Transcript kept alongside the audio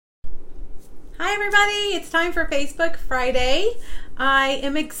Hi everybody, it's time for Facebook Friday. I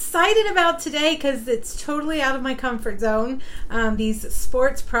am excited about today because it's totally out of my comfort zone, these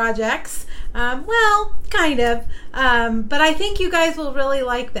sports projects. Well, kind of, but I think you guys will really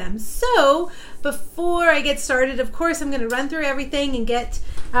like them. So before I get started, of course, I'm going to run through everything and get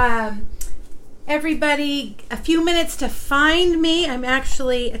everybody a few minutes to find me. I'm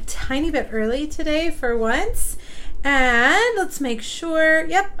actually a tiny bit early today for once. And let's make sure,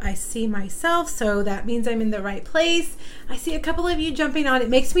 yep, I see myself, so that means I'm in the right place. I see a couple of you jumping on. It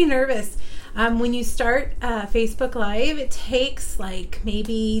makes me nervous. When you start Facebook Live, it takes like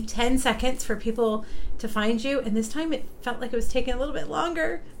maybe 10 seconds for people to find you, and this time it felt like it was taking a little bit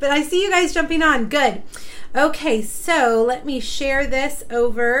longer. But I see you guys jumping on. Good. Okay, so let me share this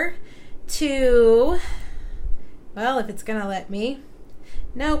over to, well, if it's gonna let me.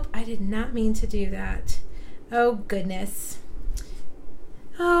 Nope, I did not mean to do that. Oh, goodness.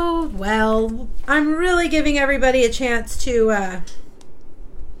 Oh, well, I'm really giving everybody a chance to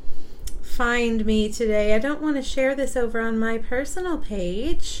find me today. I don't want to share this over on my personal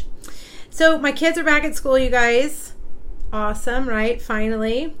page. So my kids are back at school, you guys. Awesome, right?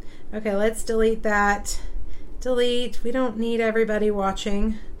 Finally. Okay, let's delete that. Delete. We don't need everybody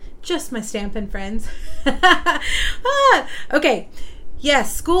watching. Just my Stampin' friends. Okay.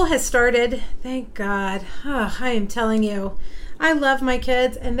 Yes, school has started. Thank God. Oh, I am telling you, I love my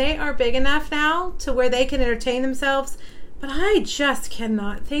kids, and they are big enough now to where they can entertain themselves, but I just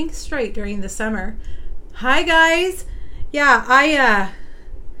cannot think straight during the summer. Hi, guys. Yeah, I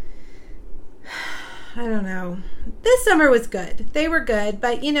don't know. This summer was good. They were good,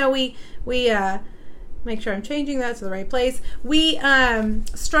 but you know, we make sure I'm changing that to the right place. We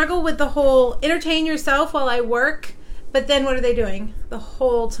struggle with the whole entertain yourself while I work. But then what are they doing the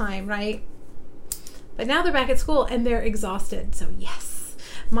whole time, right? But now they're back at school and they're exhausted. So yes,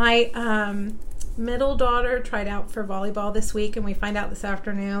 my middle daughter tried out for volleyball this week, and we find out this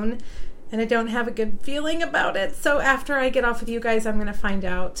afternoon, and I don't have a good feeling about it. So after I get off with you guys, I'm going to find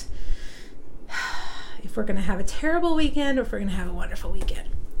out if we're going to have a terrible weekend or if we're going to have a wonderful weekend.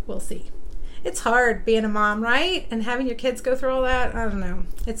 We'll see. It's hard being a mom, right? And having your kids go through all that. I don't know.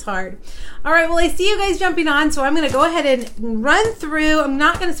 It's hard. All right. Well, I see you guys jumping on, so I'm going to go ahead and run through. I'm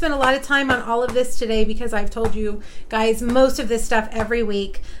not going to spend a lot of time on all of this today because I've told you guys most of this stuff every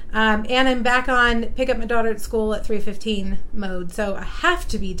week. And I'm back on pick up my daughter at school at 3:15 mode, so I have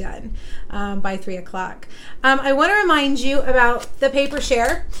to be done by 3 o'clock. I want to remind you about the paper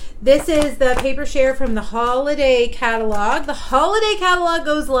share. This is the paper share from the holiday catalog. The holiday catalog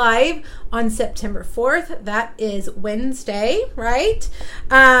goes live on September 4th. That is Wednesday, right?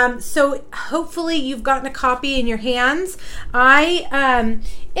 So hopefully you've gotten a copy in your hands.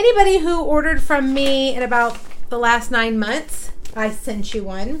 Anybody who ordered from me in about the last 9 months, I sent you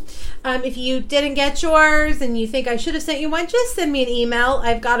one. If you didn't get yours and you think I should have sent you one, just send me an email.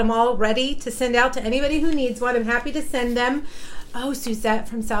 I've got them all ready to send out to anybody who needs one. I'm happy to send them. Oh, Suzette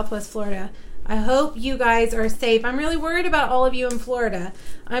from Southwest Florida. I hope you guys are safe. I'm really worried about all of you in Florida.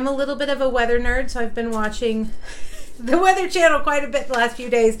 I'm a little bit of a weather nerd, so I've been watching the Weather Channel quite a bit the last few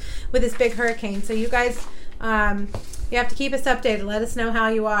days with this big hurricane. So you guys, you have to keep us updated. Let us know how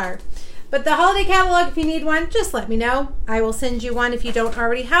you are. But the holiday catalog, if you need one, just let me know. I will send you one if you don't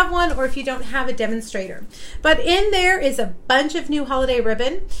already have one or if you don't have a demonstrator. But in there is a bunch of new holiday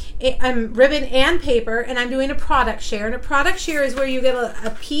ribbon and paper, and I'm doing a product share. And a product share is where you get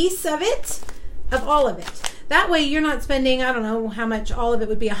a piece of it, of all of it. That way you're not spending, I don't know how much, all of it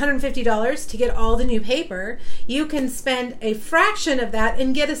would be $150 to get all the new paper. You can spend a fraction of that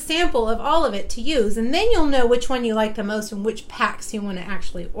and get a sample of all of it to use. And then you'll know which one you like the most and which packs you want to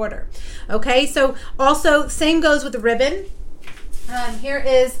actually order. Okay, so also same goes with the ribbon. Here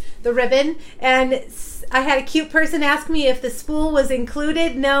is the ribbon. And I had a cute person ask me if the spool was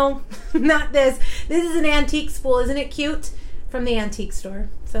included. No, not this. This is an antique spool. Isn't it cute? From the antique store.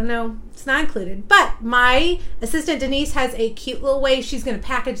 So no, it's not included. But my assistant Denise has a cute little way she's going to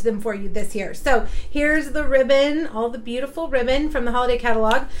package them for you this year. So here's the ribbon, all the beautiful ribbon from the holiday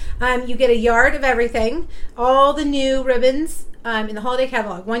catalog. You get a yard of everything, all the new ribbons in the holiday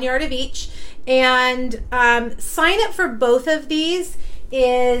catalog, 1 yard of each. And sign up for both of these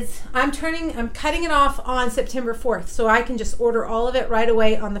is I'm cutting it off on September 4th, so I can just order all of it right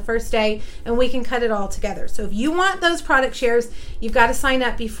away on the first day and we can cut it all together. So if you want those product shares, you've got to sign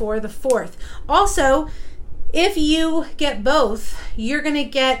up before the 4th. Also, if you get both, you're going to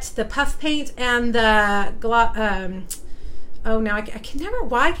get the puff paint and the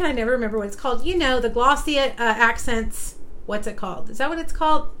why can I never remember what it's called? You know, the glossy accents. What's it called? Is that what it's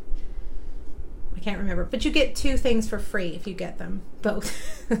called? can't remember, but you get 2 things for free if you get them both.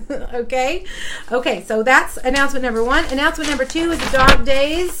 Okay, so that's announcement number 1. Announcement number 2 is the dog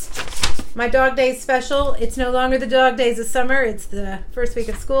days. My dog days special. It's no longer the dog days of summer. It's the first week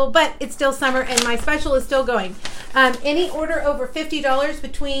of school, but it's still summer, and my special is still going. Any order over $50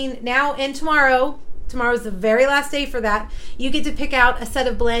 between now and tomorrow. Tomorrow's the very last day for that. You get to pick out a set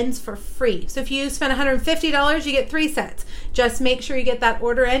of blends for free. So if you spend $150, you get 3 sets. Just make sure you get that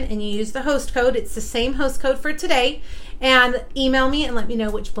order in and you use the host code. It's the same host code for today. And email me and let me know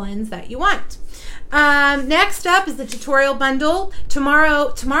which blends that you want. Next up is the tutorial bundle.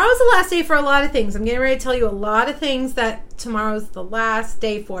 Tomorrow's the last day for a lot of things. I'm getting ready to tell you a lot of things that tomorrow's the last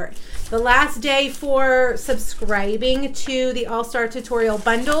day for. The last day for subscribing to the All-Star Tutorial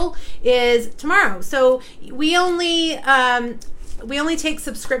Bundle is tomorrow. So we only take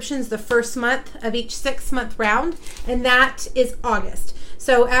subscriptions the first month of each 6-month round, and that is August.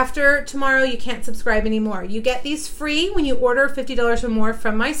 So after tomorrow, you can't subscribe anymore. You get these free when you order $50 or more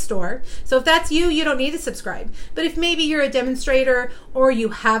from my store. So if that's you, you don't need to subscribe. But if maybe you're a demonstrator or you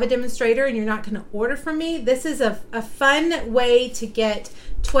have a demonstrator and you're not going to order from me, this is a fun way to get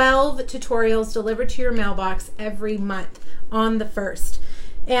 12 tutorials delivered to your mailbox every month on the 1st.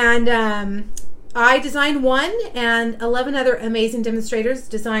 And I designed one, and 11 other amazing demonstrators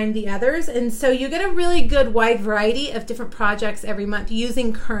designed the others. And so you get a really good wide variety of different projects every month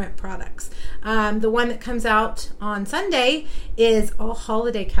using current products. The one that comes out on Sunday is all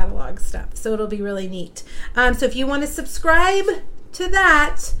holiday catalog stuff, so it'll be really neat. So if you want to subscribe to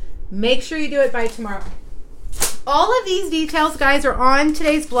that, make sure you do it by tomorrow. All of these details, guys, are on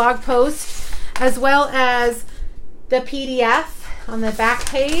today's blog post, as well as the PDF on the back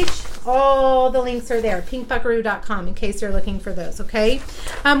page. All the links are there, pinkbuckaroo.com, in case you're looking for those, okay?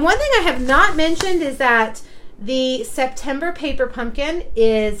 One thing I have not mentioned is that the September Paper Pumpkin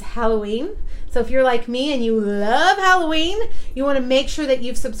is Halloween. So if you're like me and you love Halloween, you want to make sure that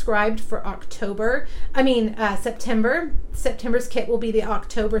you've subscribed for September. September's kit will be the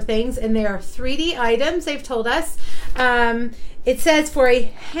October things, and they are 3D items, they've told us. It says for a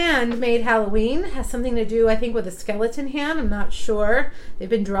handmade Halloween. Has something to do, I think, with a skeleton hand. I'm not sure. They've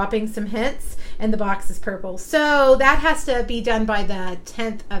been dropping some hints, and the box is purple. So that has to be done by the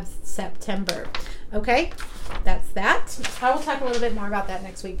 10th of September. Okay, that's that. I will talk a little bit more about that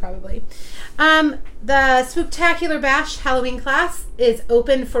next week, probably. The Spooktacular Bash Halloween class is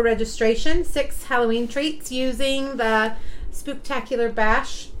open for registration. 6 Halloween treats using the Spooktacular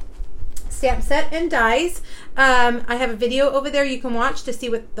Bash stamp set and dies. I have a video over there you can watch to see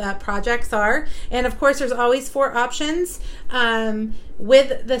what the projects are. And of course, there's always 4 options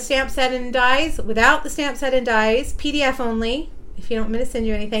with the stamp set and dies, without the stamp set and dies, PDF only, if you don't want me to send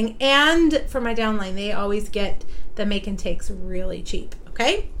you anything. And for my downline, they always get the make and takes really cheap,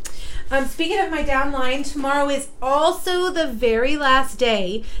 okay? Speaking of my downline, tomorrow is also the very last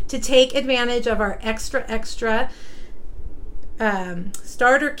day to take advantage of our extra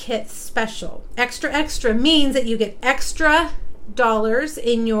starter kit special. Extra means that you get extra dollars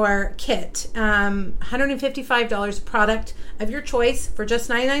in your kit. $155 product of your choice for just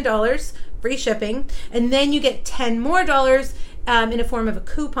 $99, free shipping, and then you get $10 more in a form of a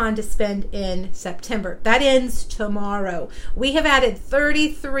coupon to spend in September. That ends tomorrow. We have added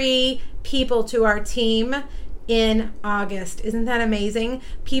 33 people to our team in August. Isn't that amazing?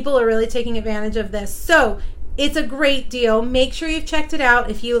 People are really taking advantage of this. So it's a great deal. Make sure you've checked it out.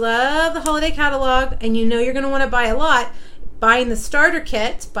 If you love the holiday catalog and you know you're going to want to buy a lot, buying the starter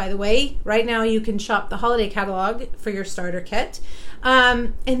kit, by the way, right now you can shop the holiday catalog for your starter kit.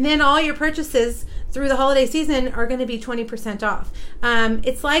 And then all your purchases through the holiday season are going to be 20% off.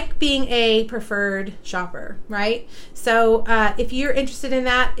 It's like being a preferred shopper, right? So if you're interested in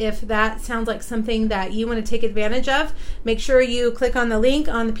that, if that sounds like something that you want to take advantage of, make sure you click on the link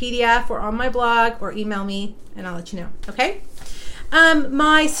on the PDF or on my blog or email me and I'll let you know, okay?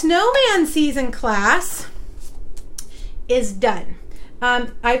 My snowman season class is done.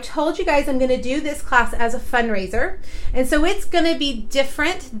 I told you guys I'm going to do this class as a fundraiser, and so it's going to be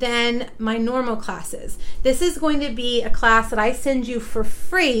different than my normal classes. This is going to be a class that I send you for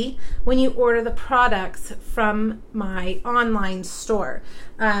free when you order the products from my online store.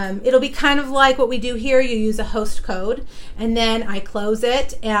 It'll be kind of like what we do here. You use a host code, and then I close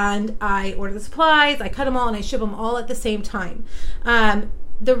it, and I order the supplies, I cut them all, and I ship them all at the same time.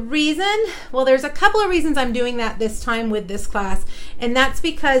 The reason, well, there's a couple of reasons I'm doing that this time with this class, and that's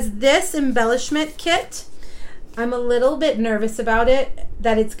because this embellishment kit, I'm a little bit nervous about it,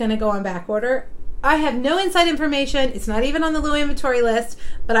 that it's going to go on back order. I have no inside information. It's not even on the low inventory list,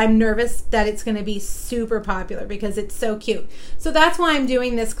 but I'm nervous that it's going to be super popular because it's so cute. So that's why I'm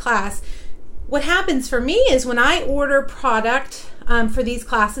doing this class. what happens for me is when I order product for these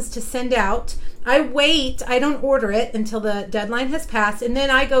classes to send out, I wait. I don't order it until the deadline has passed, and then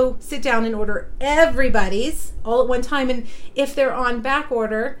I go sit down and order everybody's all at one time. And if they're on back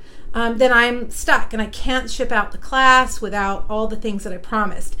order, then I'm stuck and I can't ship out the class without all the things that I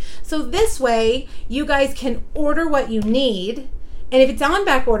promised. So this way, you guys can order what you need, and if it's on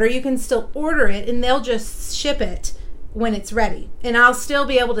back order, you can still order it, and they'll just ship it when it's ready, and I'll still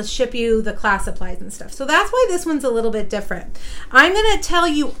be able to ship you the class supplies and stuff. So that's why this one's a little bit different. I'm going to tell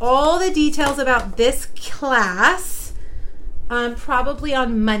you all the details about this class probably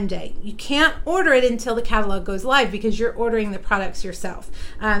on Monday. You can't order it until the catalog goes live because you're ordering the products yourself.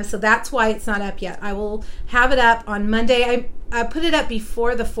 So that's why it's not up yet. I will have it up on Monday. I put it up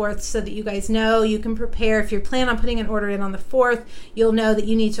before the 4th so that you guys know, you can prepare. If you're planning on putting an order in on the 4th, you'll know that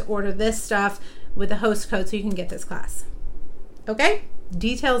you need to order this stuff with the host code so you can get this class. Okay?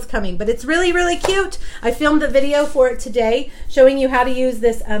 Details coming, but it's really, really cute. I filmed a video for it today showing you how to use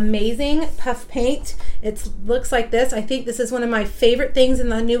this amazing puff paint. It looks like this. I think this is one of my favorite things in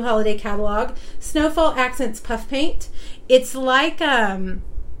the new holiday catalog. Snowfall Accents puff paint. It's like,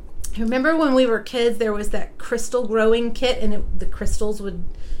 remember when we were kids, there was that crystal growing kit, and the crystals would,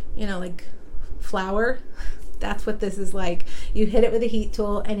 like flower. That's what this is like. You hit it with a heat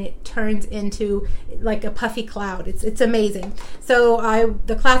tool and it turns into like a puffy cloud. It's amazing. So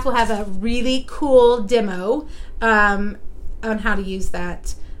the class will have a really cool demo on how to use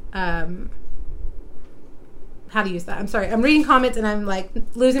that. I'm sorry. I'm reading comments and I'm like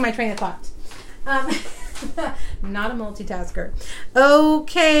losing my train of thought. Not a multitasker.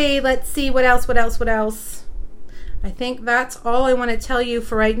 Okay, let's see what else. I think that's all I want to tell you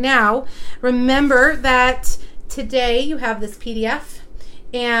for right now. Remember that today you have this PDF,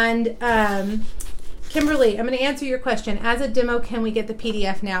 and Kimberly, I'm going to answer your question. As a demo, can we get the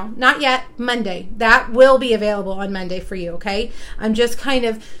PDF now? Not yet. Monday. That will be available on Monday for you, okay? I'm just kind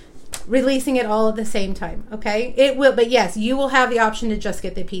of releasing it all at the same time, okay? It will, but yes, you will have the option to just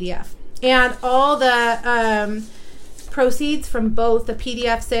get the PDF. And all the proceeds from both the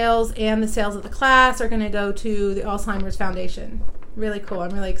PDF sales and the sales of the class are going to go to the Alzheimer's Foundation. Really cool.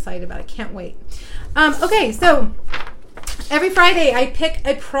 I'm really excited about it. Can't wait. Okay, so every Friday I pick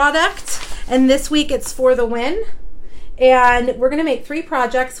a product, and this week it's For the Win. And we're going to make 3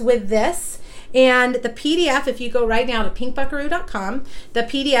 projects with this. And the PDF, if you go right now to pinkbuckaroo.com, the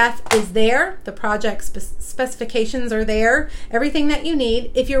PDF is there. The project specifications are there. Everything that you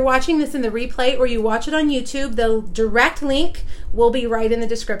need. If you're watching this in the replay or you watch it on YouTube, the direct link will be right in the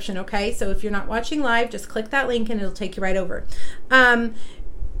description, okay? So if you're not watching live, just click that link and it'll take you right over.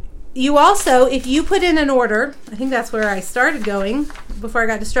 You also, if you put in an order, I think that's where I started going before I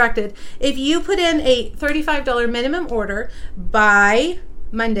got distracted. If you put in a $35 minimum order by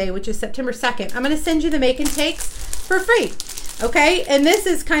Monday, which is September 2nd, I'm going to send you the make and takes for free. Okay, and this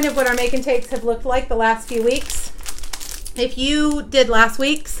is kind of what our make and takes have looked like the last few weeks. If you did last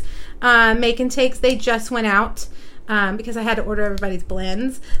week's make and takes, they just went out because I had to order everybody's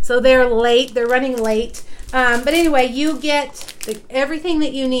blends. So they're late, they're running late. But anyway, you get everything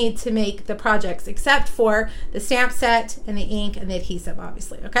that you need to make the projects except for the stamp set and the ink and the adhesive,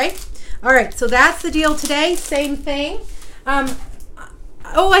 obviously, okay? All right, so that's the deal today. Same thing.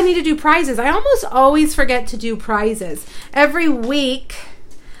 Oh, I need to do prizes. I almost always forget to do prizes. Every week,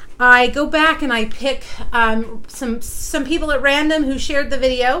 I go back and I pick some people at random who shared the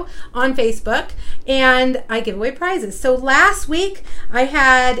video on Facebook, and I give away prizes. So last week, I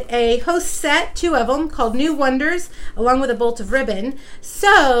had a host set, 2 of them, called New Wonders, along with a bolt of ribbon.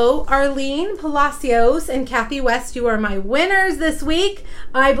 So Arlene Palacios and Kathy West, you are my winners this week.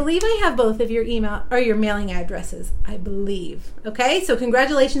 I believe I have both of your email or your mailing addresses, I believe. Okay, so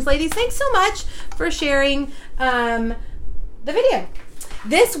congratulations, ladies. Thanks so much for sharing the video.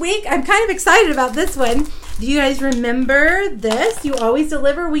 This week, I'm kind of excited about this one. Do you guys remember this? You Always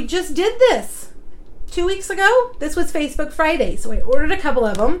Deliver. We just did this 2 weeks ago. This was Facebook Friday, so I ordered a couple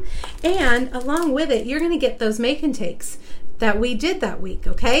of them. And along with it, you're going to get those make and takes that we did that week,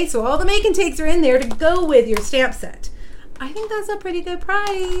 okay? So all the make and takes are in there to go with your stamp set. I think that's a pretty good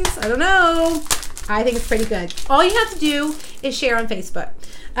price. I don't know. I think it's pretty good. All you have to do is share on Facebook.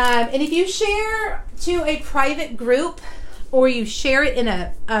 And if you share to a private group, or you share it in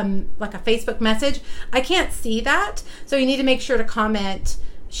a like a Facebook message, I can't see that. So you need to make sure to comment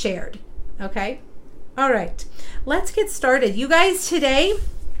shared. Okay? All right. Let's get started. You guys, today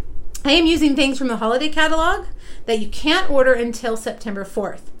I am using things from the holiday catalog that you can't order until September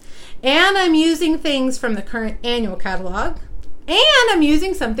 4th. And I'm using things from the current annual catalog. And I'm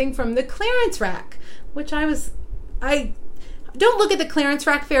using something from the clearance rack, which I don't look at the clearance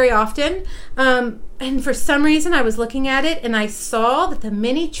rack very often. And for some reason I was looking at it and I saw that the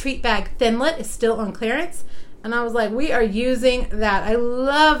mini treat bag thinlet is still on clearance. And I was like, we are using that. I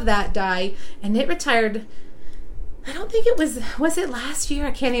love that die. And it retired, I don't think it was it last year?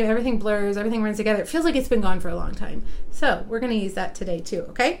 I can't even, everything blurs, everything runs together. It feels like it's been gone for a long time. So we're going to use that today too,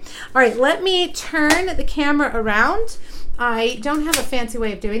 okay? All right, let me turn the camera around. I don't have a fancy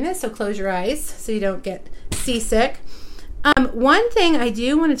way of doing this, so close your eyes so you don't get seasick. One thing I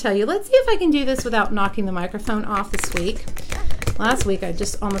do want to tell you, let's see if I can do this without knocking the microphone off this week. Last week I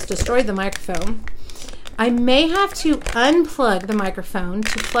just almost destroyed the microphone. I may have to unplug the microphone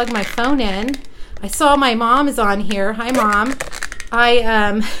to plug my phone in. I saw my mom is on here. Hi, Mom.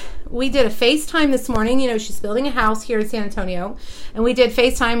 We did a FaceTime this morning. You know, she's building a house here in San Antonio. And we did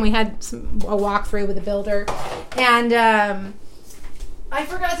FaceTime. We had a walkthrough with a builder. And I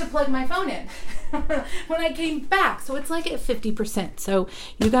forgot to plug my phone in when I came back. So it's like at 50%. So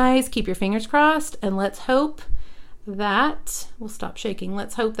you guys keep your fingers crossed and let's hope that, we'll stop shaking.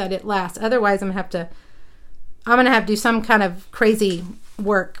 Let's hope that it lasts. Otherwise, I'm going to have to do some kind of crazy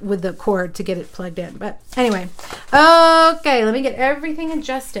work with the cord to get it plugged in. But anyway, okay, let me get everything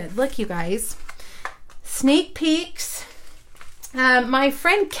adjusted. Look, you guys, sneak peeks. My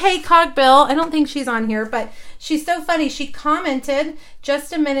friend Kay Cogbill, I don't think she's on here, but she's so funny. She commented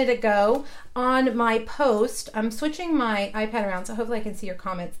just a minute ago on my post. I'm switching my iPad around, so hopefully I can see your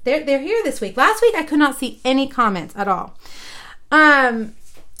comments. They're here this week. Last week I could not see any comments at all. I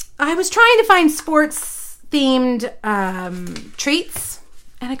was trying to find sports themed treats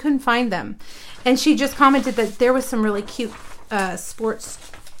and I couldn't find them. And she just commented that there was some really cute sports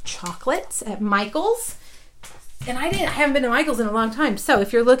chocolates at Michael's. And I haven't been to Michael's in a long time. So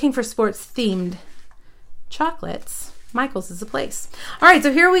if you're looking for sports themed chocolates, Michael's is the place. All right,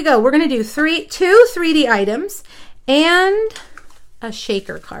 so here we go. We're going to do two 3D items and a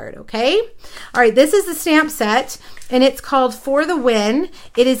shaker card, okay? All right, this is the stamp set, and it's called For the Win.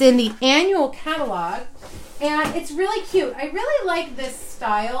 It is in the annual catalog, and it's really cute. I really like this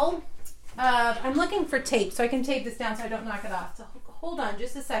style. I'm looking for tape, so I can tape this down so I don't knock it off. So hold on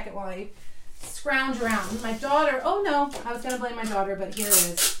just a second while I scrounge around. My daughter, oh no, I was going to blame my daughter, but here it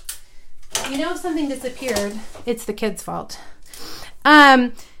is. You know if something disappeared, it's the kid's fault.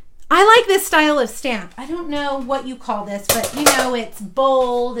 I like this style of stamp. I don't know what you call this, but you know, it's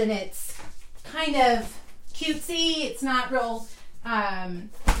bold and it's kind of cutesy. It's not real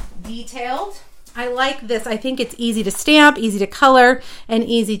detailed. I like this. I think it's easy to stamp, easy to color, and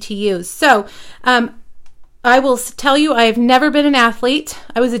easy to use. So I will tell you, I have never been an athlete.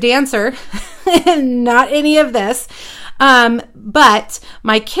 I was a dancer, not any of this. But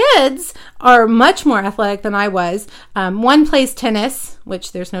my kids are much more athletic than I was. One plays tennis,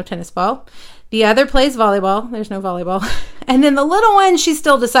 which there's no tennis ball. The other plays volleyball. There's no volleyball. And then the little one, she's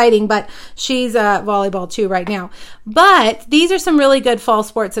still deciding, but she's volleyball too right now. But these are some really good fall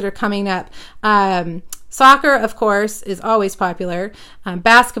sports that are coming up. Soccer, of course, is always popular,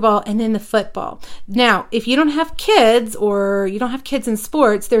 basketball, and then the football. Now, if you don't have kids or you don't have kids in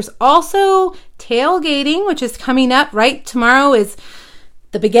sports, there's also tailgating, which is coming up, right? Tomorrow is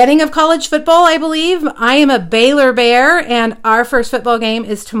the beginning of college football, I believe. I am a Baylor Bear, and our first football game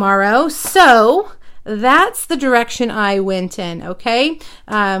is tomorrow. So that's the direction I went in, okay?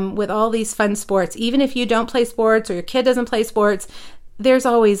 With all these fun sports. Even if you don't play sports or your kid doesn't play sports, there's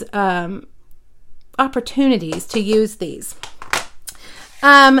always opportunities to use these.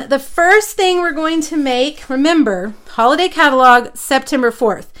 The first thing we're going to make, remember, holiday catalog, September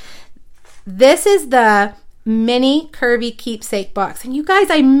 4th. This is the mini curvy keepsake box. And you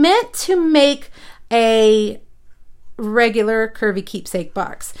guys, I meant to make a regular curvy keepsake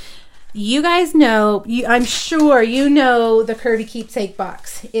box. You guys know, I'm sure you know the curvy keepsake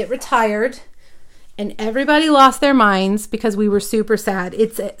box. It retired. And everybody lost their minds because we were super sad.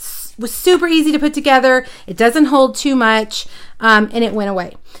 It was super easy to put together. It doesn't hold too much, and it went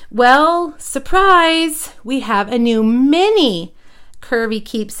away. Well, surprise, we have a new mini curvy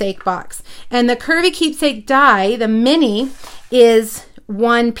keepsake box. And the curvy keepsake die, the mini, is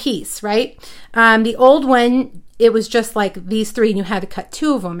one piece, right? The old one, it was just like these three and you had to cut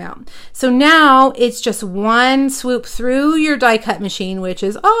two of them out. So now it's just one swoop through your die cut machine, which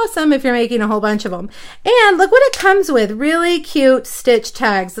is awesome if you're making a whole bunch of them. And look what it comes with, really cute stitch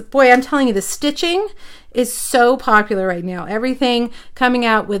tags. Boy, I'm telling you, the stitching is so popular right now. Everything coming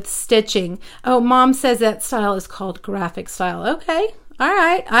out with stitching. Oh, Mom says that style is called graphic style. Okay, all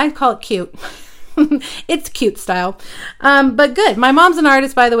right, I call it cute. It's cute style, but good. My mom's an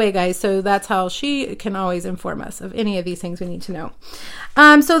artist, by the way, guys, so that's how she can always inform us of any of these things we need to know.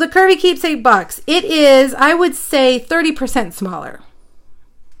 So the Curvy Keepsake box, it is, I would say, 30% smaller.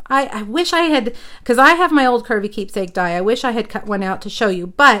 I wish I had, because I have my old Curvy Keepsake die. I wish I had cut one out to show you,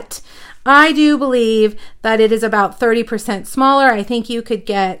 but I do believe that it is about 30% smaller. I think you could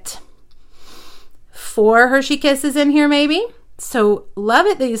get 4 Hershey Kisses in here maybe. So love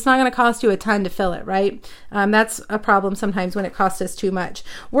it that it's not going to cost you a ton to fill it, right? That's a problem sometimes when it costs us too much.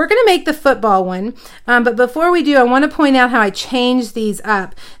 We're going to make the football one, but before we do, I want to point out how I changed these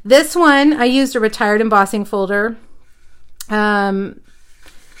up. This one, I used a retired embossing folder, the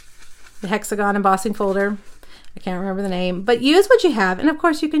hexagon embossing folder. I can't remember the name, but use what you have. And of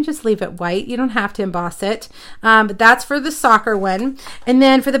course you can just leave it white. You don't have to emboss it. But that's for the soccer one. And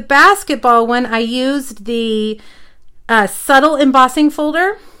then for the basketball one, I used the subtle embossing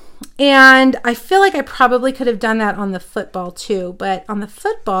folder, and I feel like I probably could have done that on the football too, but on the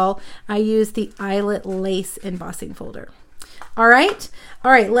football I used the eyelet lace embossing folder. All right,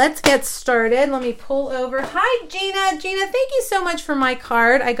 let's get started. Let me pull over. Hi Gina, thank you so much for my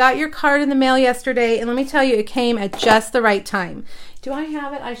card. I got your card in the mail yesterday, and let me tell you, it came at just the right time. Do I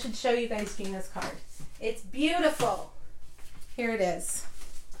have it? I should show you guys Gina's card. It's beautiful. Here it is.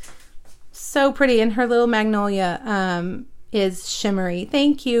 So pretty, and her little magnolia is shimmery.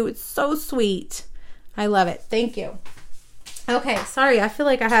 Thank you. It's so sweet. I love it. Thank you. Okay, sorry. I feel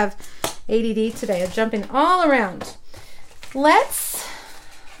like I have ADD today. I'm jumping all around. Let's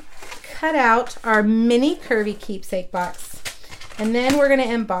cut out our mini Curvy Keepsake box, and then we're going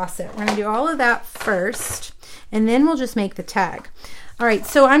to emboss it. We're going to do all of that first, and then we'll just make the tag. All right,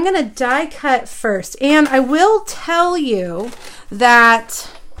 so I'm going to die cut first, and I will tell you that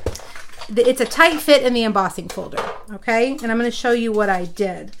it's a tight fit in the embossing folder, okay? And I'm going to show you what I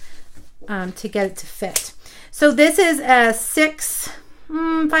did to get it to fit. So this is a 5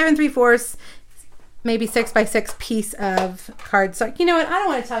 3/4, maybe 6 by 6 piece of cardstock. You know what? I don't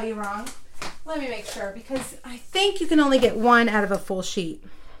want to tell you wrong. Let me make sure, because I think you can only get 1 out of a full sheet.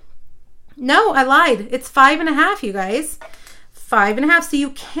 No, I lied. It's 5 1/2, you guys. 5 1/2. So you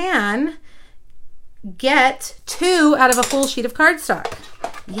can get 2 out of a full sheet of cardstock.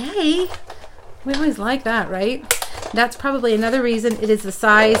 Yay! We always like that, right? That's probably another reason it is the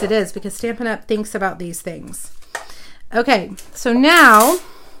size it is, because Stampin' Up! Thinks about these things. Okay, so now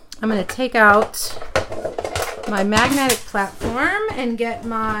I'm going to take out my magnetic platform and get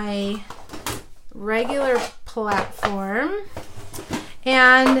my regular platform.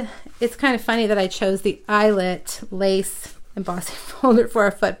 And it's kind of funny that I chose the eyelet lace embossing folder for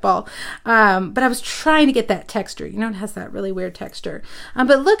a football, but I was trying to get that texture. You know, it has that really weird texture,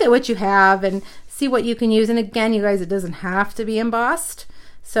 but look at what you have and see what you can use. And again, you guys, it doesn't have to be embossed,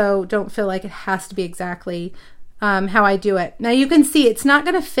 so don't feel like it has to be exactly how I do it. Now you can see it's not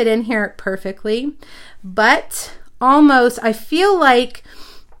going to fit in here perfectly, but almost. I feel like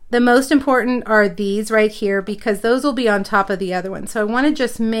the most important are these right here, because those will be on top of the other one. So I want to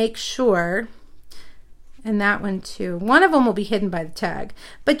just make sure. And that one too. One of them will be hidden by the tag,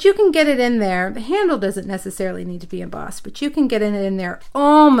 but you can get it in there. The handle doesn't necessarily need to be embossed, but you can get it in there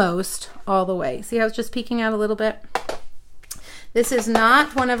almost all the way. See how it's just peeking out a little bit? This is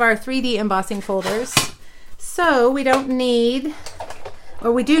not one of our 3D embossing folders, so we don't need,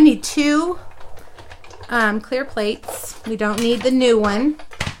 or we do need 2 clear plates. We don't need the new one.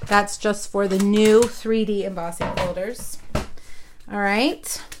 That's just for the new 3D embossing folders. All right,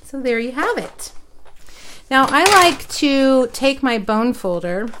 so there you have it. Now I like to take my bone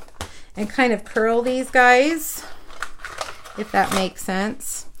folder and kind of curl these guys, if that makes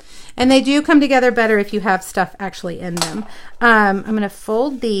sense. And they do come together better if you have stuff actually in them. I'm going to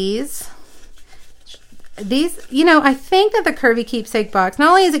fold these. These, you know, I think that the Curvy Keepsake box, not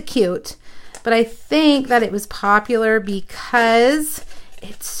only is it cute, but I think that it was popular because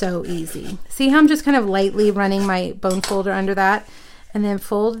it's so easy. See how I'm just kind of lightly running my bone folder under that, and then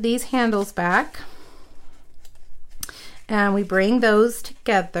fold these handles back. And we bring those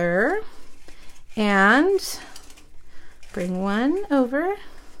together and bring one over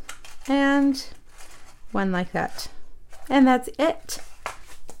and one like that. And that's it.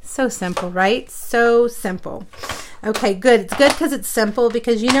 So simple, right? So simple. Okay, good. It's good because it's simple,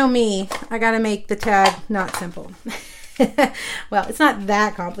 because you know me, I got to make the tag not simple. Well, it's not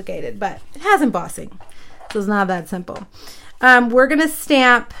that complicated, but it has embossing, so it's not that simple. We're going to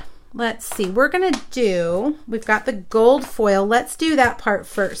stamp. Let's see, we've got the gold foil. Let's do that part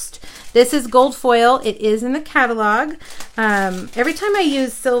first. This is gold foil. It is in the catalog. Every time I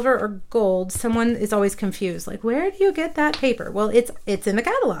use silver or gold, someone is always confused. Like, where do you get that paper? Well, it's in the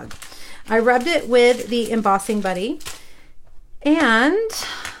catalog. I rubbed it with the Embossing Buddy, and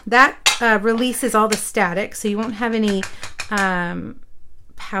that releases all the static, so you won't have any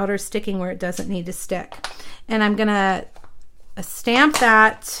powder sticking where it doesn't need to stick. And I'm gonna stamp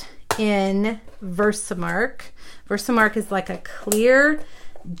that in Versamark. Versamark is like a clear,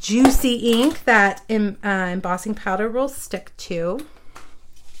 juicy ink that embossing powder will stick to.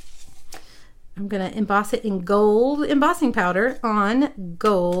 I'm going to emboss it in gold embossing powder on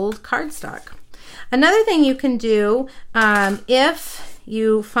gold cardstock. Another thing you can do, if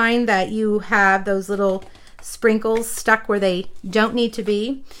you find that you have those little sprinkles stuck where they don't need to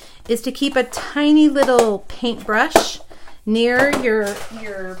be, is to keep a tiny little paintbrush near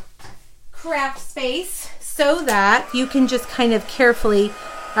your craft space so that you can just kind of carefully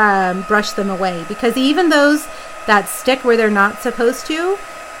brush them away, because even those that stick where they're not supposed to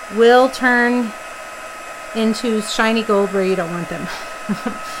will turn into shiny gold where you don't want them.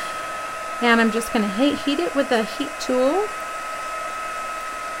 And I'm just going to heat it with a heat tool,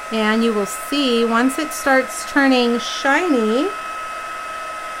 and you will see once it starts turning shiny,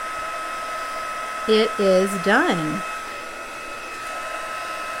 it is done.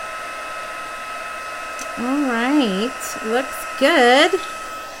 All right, looks good.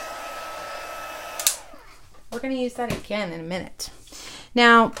 We're going to use that again in a minute.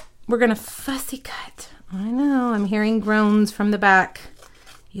 Now, we're going to fussy cut. I know, I'm hearing groans from the back.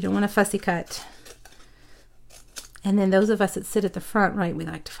 You don't want to fussy cut. And then those of us that sit at the front, right, we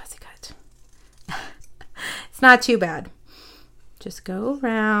like to fussy cut. It's not too bad. Just go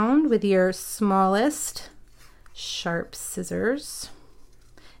around with your smallest sharp scissors.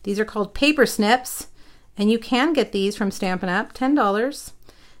 These are called paper snips, and you can get these from Stampin' Up!, $10.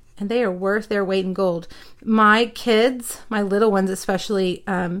 And they are worth their weight in gold. My kids, my little ones especially,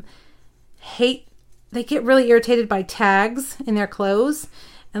 they get really irritated by tags in their clothes.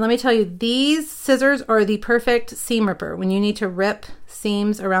 And let me tell you, these scissors are the perfect seam ripper when you need to rip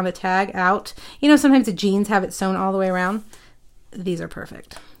seams around a tag out. You know, sometimes the jeans have it sewn all the way around. These are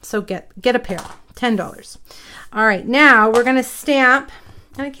perfect. So get a pair, $10. All right, now we're gonna stamp,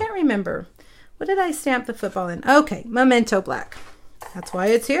 and I can't remember. What did I stamp the football in? Okay, Memento Black. That's why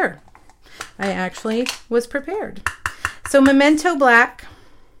it's here. I actually was prepared. So Memento Black.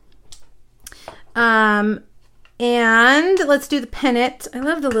 And let's do the pennant. I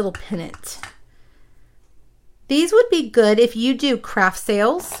love the little pennant. These would be good if you do craft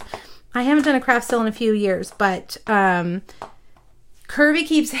sales. I haven't done a craft sale in a few years, but Curvy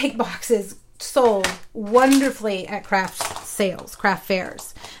Keepsake boxes sold wonderfully at craft sales, craft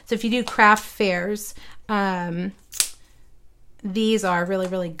fairs. So if you do craft fairs, these are really,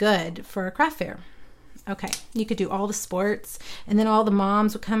 really good for a craft fair. Okay, you could do all the sports, and then all the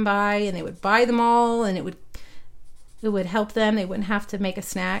moms would come by and they would buy them all, and it would help them. They wouldn't have to make a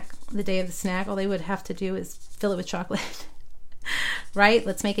snack the day of the snack. All they would have to do is fill it with chocolate. Right?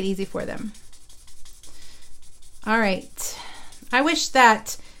 Let's make it easy for them. All right. I wish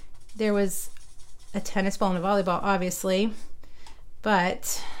that there was a tennis ball and a volleyball, obviously,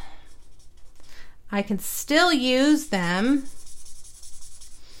 but I can still use them.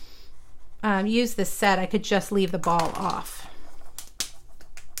 Use this set. I could just leave the ball off.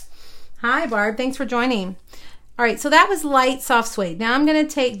 Hi, Barb. Thanks for joining. All right, so that was light soft suede. Now I'm going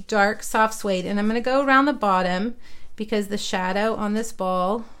to take dark soft suede, and I'm going to go around the bottom because the shadow on this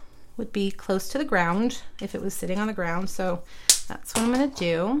ball would be close to the ground if it was sitting on the ground. So that's what I'm going to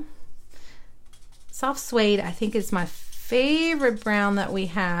do. Soft suede, I think, is my favorite brown that we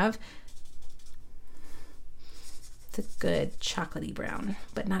have. It's a good chocolatey brown,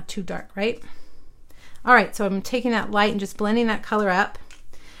 but not too dark, right? All right, so I'm taking that light and just blending that color up.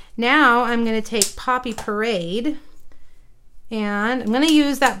 Now I'm going to take Poppy Parade, and I'm going to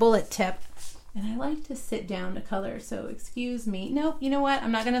use that bullet tip. And I like to sit down to color, so excuse me. Nope, you know what?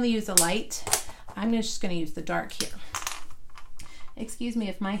 I'm not going to use the light. I'm just going to use the dark here. Excuse me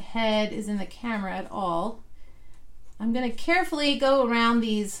if my head is in the camera at all. I'm going to carefully go around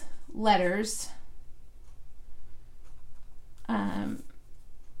these letters.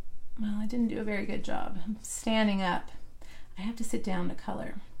 Well, I didn't do a very good job. I'm standing up. I have to sit down to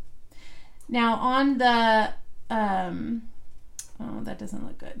color. Now on the, oh, that doesn't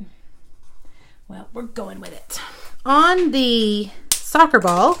look good. Well, we're going with it. On the soccer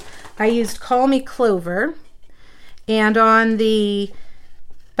ball, I used Call Me Clover. And on the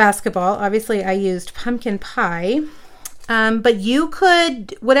basketball, obviously I used Pumpkin Pie. But you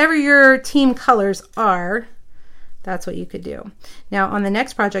could, whatever your team colors are, that's what you could do. Now on the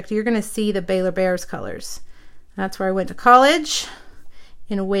next project, you're going to see the Baylor Bears colors. That's where I went to college,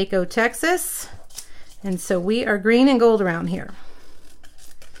 in Waco, Texas. And so we are green and gold around here.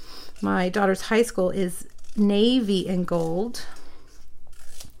 my daughter's high school is navy and gold.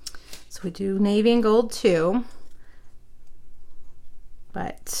 So we do navy and gold too.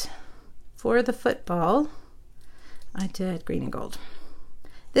 But for the football, I did green and gold.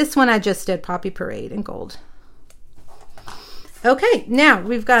 This one I just did Poppy Parade in gold. Okay, now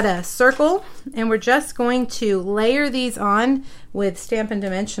we've got a circle, and we're just going to layer these on with Stampin'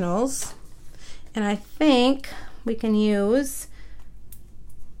 Dimensionals. And I think we can use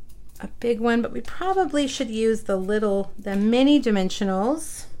a big one, but we probably should use the mini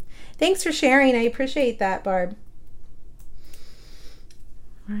dimensionals. Thanks for sharing. I appreciate that, Barb.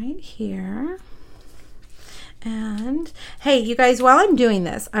 Right here. And hey, you guys, while I'm doing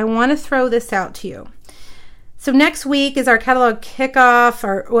this, I want to throw this out to you. So next week is our catalog kickoff,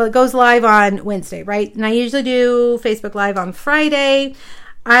 well, it goes live on Wednesday, right? And I usually do Facebook Live on Friday.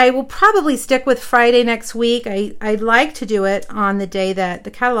 I will probably stick with Friday next week. I'd like to do it on the day that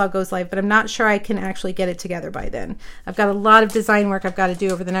the catalog goes live, but I'm not sure I can actually get it together by then. I've got a lot of design work I've got to do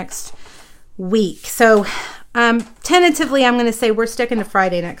over the next week. So tentatively, I'm going to say we're sticking to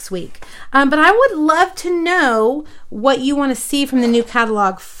Friday next week. But I would love to know what you want to see from the new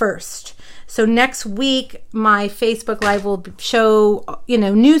catalog first. So next week, my Facebook Live will show,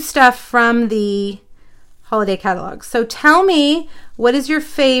 new stuff from the holiday catalog. So tell me, what is your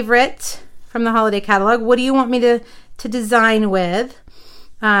favorite from the holiday catalog? What do you want me to design with?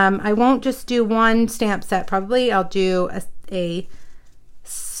 I won't just do one stamp set. Probably I'll do a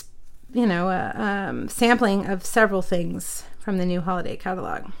sampling of several things from the new holiday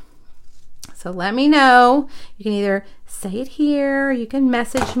catalog. So let me know. You can either say it here, or you can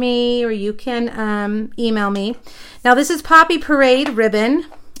message me, or you can email me. Now this is Poppy Parade ribbon,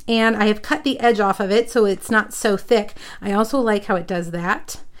 and I have cut the edge off of it so it's not so thick. I also like how it does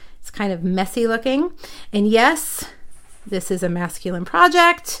that. It's kind of messy looking. And yes, this is a masculine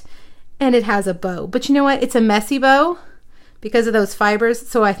project, and it has a bow. But you know what? It's a messy bow because of those fibers,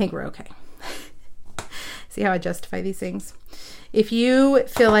 so I think we're okay. See how I justify these things? If you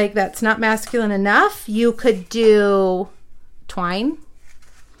feel like that's not masculine enough, you could do twine.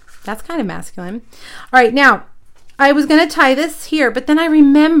 That's kind of masculine. All right, now, I was going to tie this here, but then I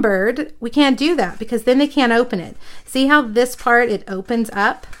remembered we can't do that because then they can't open it. See how this part, it opens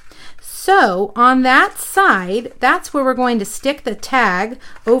up? So on that side, that's where we're going to stick the tag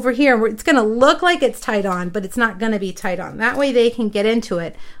over here. It's going to look like it's tied on, but it's not going to be tied on. That way they can get into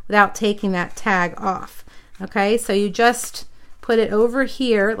it without taking that tag off. Okay, so you just put it over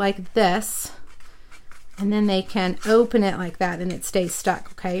here like this, and then they can open it like that and it stays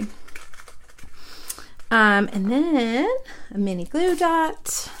stuck, okay? And then a mini glue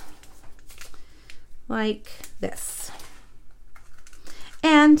dot like this.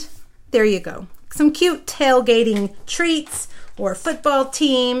 And there you go. Some cute tailgating treats or football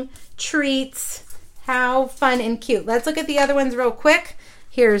team treats. How fun and cute. Let's look at the other ones real quick.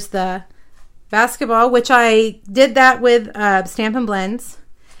 Here's the basketball, which I did that with Stampin' Blends,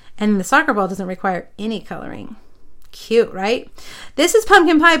 and the soccer ball doesn't require any coloring. Cute, right? This is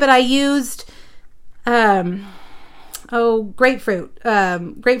pumpkin pie, but I used grapefruit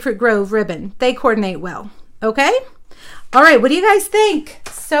Grove ribbon. They coordinate well. Okay? All right, what do you guys think?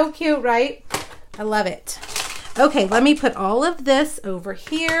 So cute, right? I love it. Okay, let me put all of this over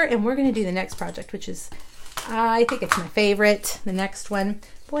here, and we're going to do the next project, which is, I think it's my favorite, the next one.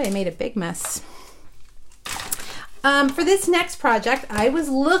 Boy, I made a big mess. For this next project, I was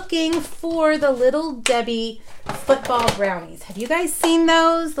looking for the Little Debbie football brownies. Have you guys seen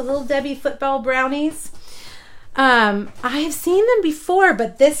those? The Little Debbie football brownies? I have seen them before,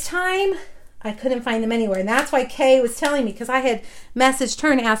 but this time I couldn't find them anywhere. And that's why Kay was telling me, because I had messaged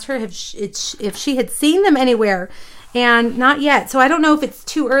her and asked her if she had seen them anywhere. And not yet. So I don't know if it's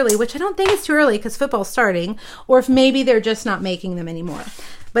too early, which I don't think it's too early because football's starting, or if maybe they're just not making them anymore.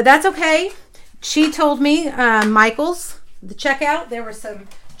 But that's okay. She told me, Michael's, the checkout, there were some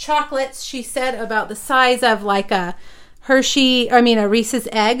chocolates, she said, about the size of like a Reese's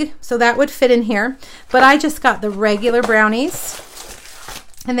egg. So that would fit in here. But I just got the regular brownies,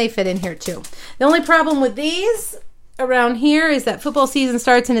 and they fit in here too. The only problem with these around here is that football season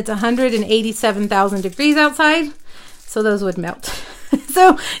starts and it's 187,000 degrees outside. So those would melt.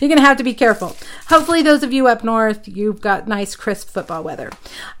 So you're going to have to be careful. Hopefully those of you up north, you've got nice crisp football weather.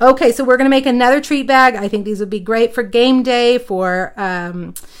 Okay, so we're going to make another treat bag. I think these would be great for game day, for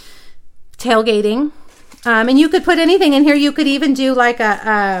tailgating. And you could put anything in here. You could even do like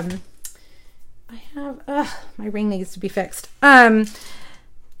a, my ring needs to be fixed.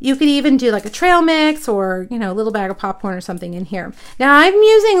 You could even do like a trail mix or, a little bag of popcorn or something in here. Now I'm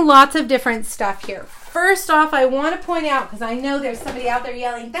using lots of different stuff here. First off, I want to point out, because I know there's somebody out there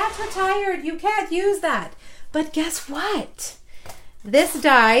yelling, that's retired, you can't use that. But guess what? This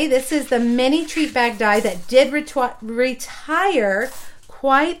die, this is the mini treat bag die that did retire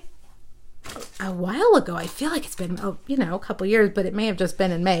quite a while ago. I feel like it's been, a couple years, but it may have just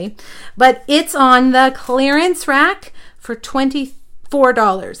been in May. But it's on the clearance rack for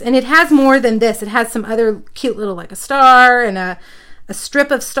 $24. And it has more than this. It has some other cute little, like a star and a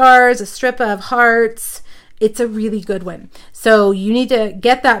strip of stars, a strip of hearts. It's a really good one. So you need to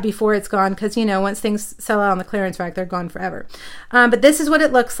get that before it's gone, because, once things sell out on the clearance rack, they're gone forever. But this is what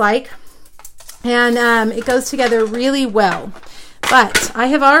it looks like. And it goes together really well. But I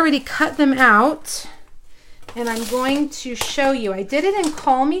have already cut them out, and I'm going to show you. I did it in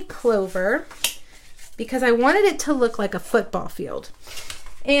Call Me Clover because I wanted it to look like a football field.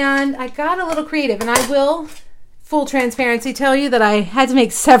 And I got a little creative, and I will, full transparency, tell you that I had to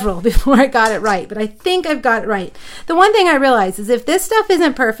make several before I got it right, but I think I've got it right. The one thing I realized is if this stuff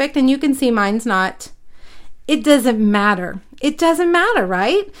isn't perfect, and you can see mine's not, it doesn't matter. It doesn't matter,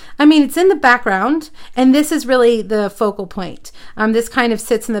 right? I mean, it's in the background, and this is really the focal point. This kind of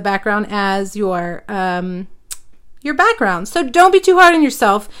sits in the background as your background. So don't be too hard on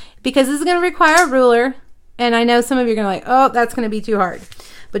yourself, because this is going to require a ruler, and I know some of you are going to like, oh, that's going to be too hard.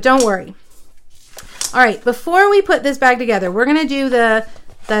 But don't worry. All right, before we put this bag together, we're going to do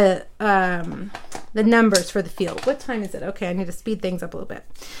the numbers for the field. What time is it? Okay, I need to speed things up a little bit.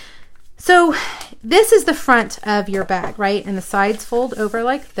 So this is the front of your bag, right? And the sides fold over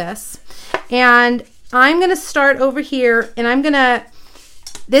like this. And I'm going to start over here, and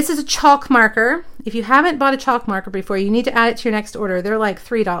this is a chalk marker. If you haven't bought a chalk marker before, you need to add it to your next order. They're like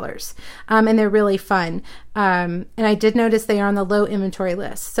 $3, and they're really fun. And I did notice they are on the low inventory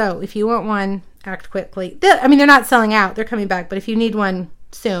list. So if you want one, act quickly. They're not selling out. They're coming back. But if you need one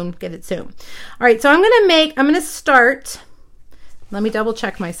soon, get it soon. All right, so I'm going to start. Let me double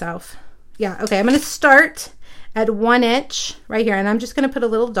check myself. Yeah, okay, I'm going to start at 1 inch right here, and I'm just going to put a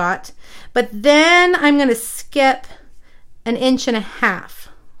little dot. But then I'm going to skip 1.5 inches.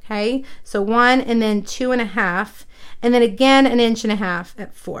 Okay, so 1 and then 2.5, and then again 1.5 inches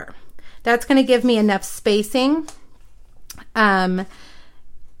at 4. That's going to give me enough spacing to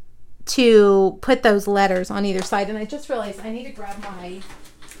put those letters on either side. And I just realized I need to grab my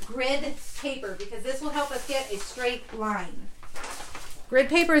grid paper, because this will help us get a straight line. Grid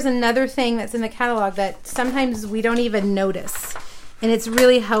paper is another thing that's in the catalog that sometimes we don't even notice. And it's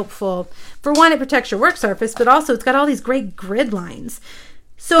really helpful. For one, it protects your work surface, but also it's got all these great grid lines.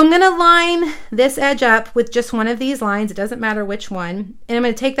 So I'm going to line this edge up with just one of these lines. It doesn't matter which one. And I'm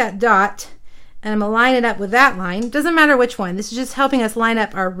going to take that dot and I'm going to line it up with that line. It doesn't matter which one. This is just helping us line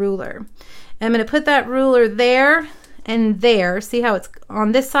up our ruler. And I'm going to put that ruler there and there. See how it's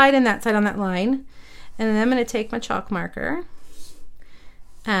on this side and that side on that line. And then I'm going to take my chalk marker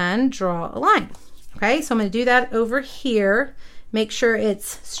and draw a line. Okay, so I'm going to do that over here. Make sure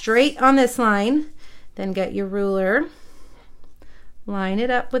it's straight on this line. Then get your ruler, line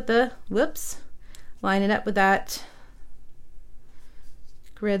it up with line it up with that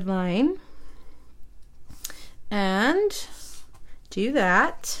grid line, and do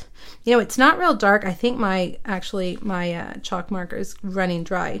that. It's not real dark. I think my chalk marker is running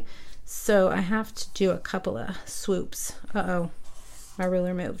dry, so I have to do a couple of swoops. My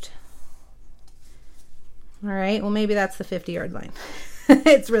ruler moved. All right, well, maybe that's the 50-yard line.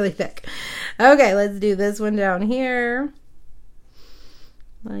 It's really thick. Okay, let's do this one down here.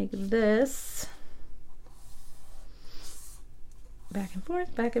 Like this. Back and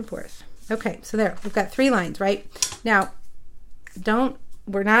forth, back and forth. Okay, so there, we've got 3 lines, right? Now,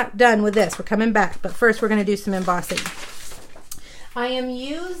 we're not done with this. We're coming back, but first we're going to do some embossing. I am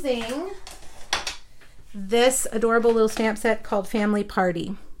using this adorable little stamp set called Family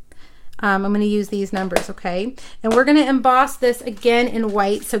Party. I'm going to use these numbers, okay? And we're going to emboss this again in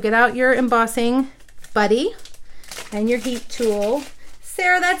white. So get out your embossing buddy and your heat tool.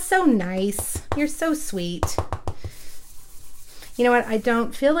 Sarah, that's so nice. You're so sweet. You know what? I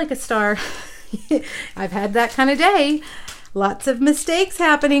don't feel like a star. I've had that kind of day. Lots of mistakes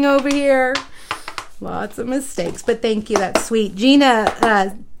happening over here. Lots of mistakes, but thank you. That's sweet. Gina,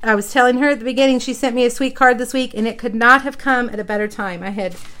 I was telling her at the beginning, she sent me a sweet card this week, and it could not have come at a better time. I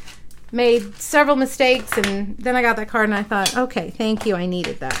had made several mistakes, and then I got that card, and I thought, okay, thank you. I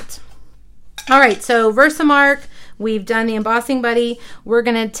needed that. All right, so Versamark, we've done the embossing buddy. We're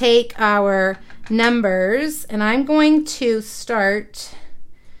going to take our numbers, and I'm going to start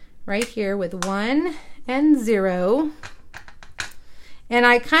right here with 1 and 0. And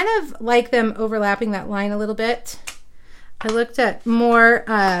I kind of like them overlapping that line a little bit. I looked at more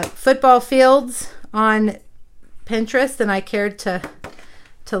football fields on Pinterest than I cared to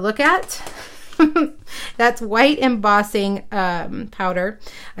look at. That's white embossing powder.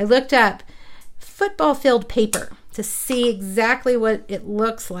 I looked up football filled paper to see exactly what it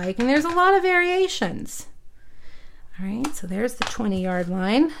looks like, and there's a lot of variations. All right, so there's the 20-yard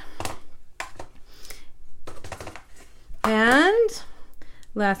line. And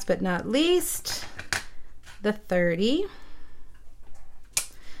last but not least, the 30.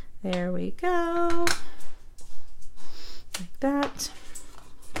 There we go. Like that.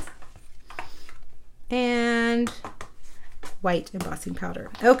 And white embossing powder.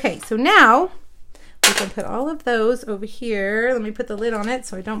 Okay, so now we can put all of those over here. Let me put the lid on it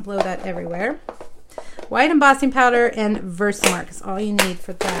so I don't blow that everywhere. White embossing powder and Versamark is all you need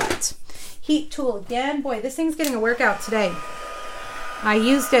for that. Heat tool again. Boy, this thing's getting a workout today. I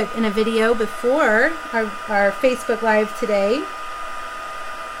used it in a video before our Facebook Live today.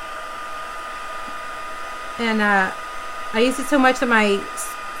 And I used it so much that my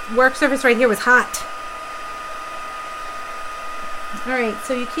work surface right here was hot. All right,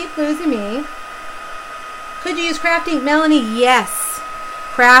 so you keep losing me. Could you use craft ink, Melanie? Yes,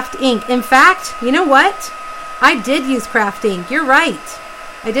 craft ink. In fact, you know what? I did use craft ink. You're right.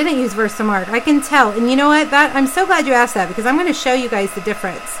 I didn't use Versamark. I can tell. And you know what? I'm so glad you asked that, because I'm going to show you guys the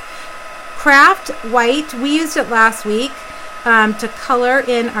difference. Craft white, we used it last week to color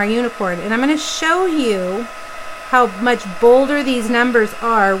in our unicorn. And I'm going to show you how much bolder these numbers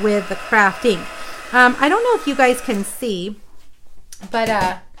are with the craft ink. I don't know if you guys can see,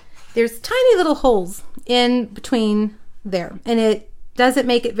 but there's tiny little holes in between there, and it doesn't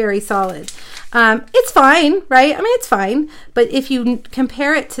make it very solid. It's fine, right? I mean, it's fine. But if you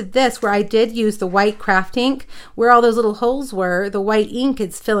compare it to this, where I did use the white craft ink, where all those little holes were, the white ink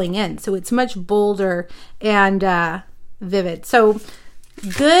is filling in. So it's much bolder and vivid. So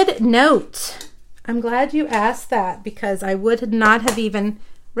good note. I'm glad you asked that, because I would not have even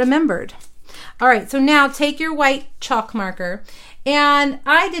remembered. All right, so now take your white chalk marker. And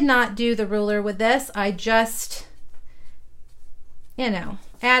I did not do the ruler with this. I just, you know,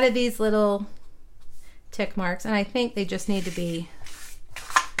 added these little tick marks, and I think they just need to be,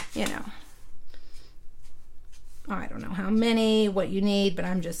 you know, I don't know how many, what you need, but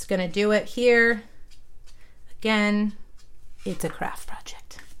I'm just gonna do it here. Again, it's a craft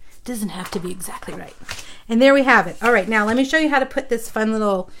project. It doesn't have to be exactly right. And there we have it. All right, now let me show you how to put this fun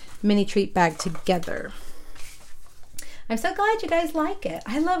little mini treat bag together. I'm so glad you guys like it.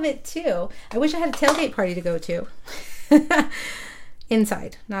 I love it too. I wish I had a tailgate party to go to.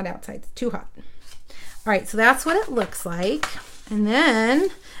 Inside, not outside. It's too hot. All right, so that's what it looks like. And then,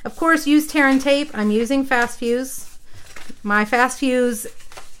 of course, use tear and tape. I'm using Fast Fuse. My Fast Fuse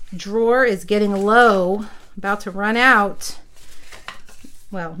drawer is getting low, about to run out.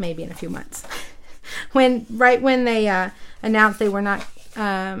 Well, maybe in a few months. Right when they announced they were not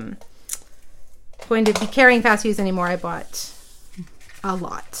going to be carrying Fast Fuse anymore, I bought a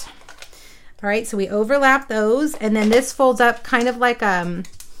lot. All right, so we overlap those, and then this folds up kind of like a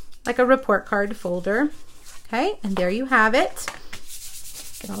report card folder. Okay, and there you have it.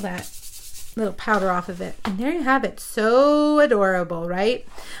 Get all that little powder off of it, and there you have it. So adorable, right?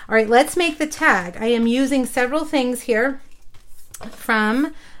 All right, let's make the tag. I am using several things here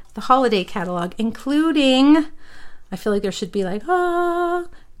from the holiday catalog, including, I feel like there should be like,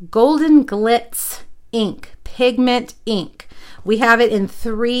 Golden Glitz ink, pigment ink. We have it in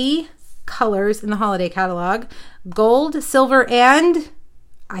 3 colors in the holiday catalog: gold, silver, and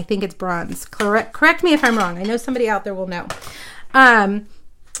I think it's bronze. Correct me if I'm wrong. I know somebody out there will know.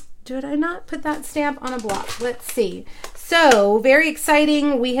 Did I not put that stamp on a block? Let's see. So very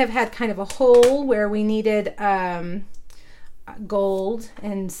exciting. We have had kind of a hole where we needed gold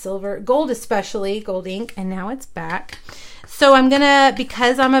and silver, gold especially, gold ink, and now it's back. So I'm gonna,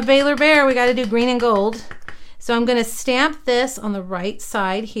 because I'm a Baylor Bear, we got to do green and gold. So I'm gonna stamp this on the right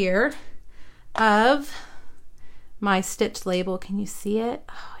side here of my stitched label. Can you see it?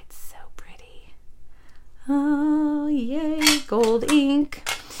 Oh, it's so pretty. Oh, yay, gold ink.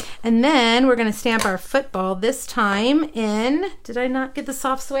 And then we're gonna stamp our football, this time in, did I not get the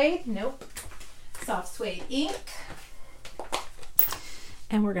soft suede? Nope. Soft suede ink.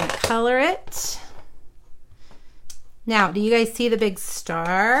 And we're gonna color it. Now, do you guys see the big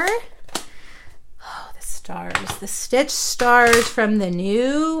star? Oh, the stars, the stitched stars from the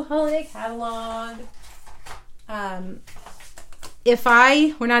new holiday catalog. If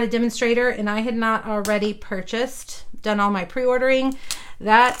I were not a demonstrator and I had not already done all my pre-ordering,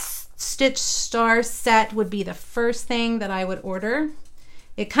 that stitched star set would be the first thing that I would order.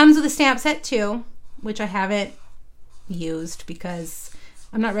 It comes with a stamp set too, which I haven't used because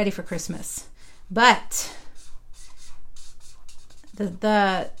I'm not ready for Christmas. But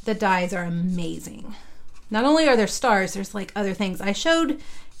the dies are amazing. Not only are there stars, there's like other things. I showed,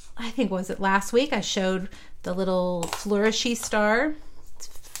 I think, was it last week? I showed the little flourishy star. It's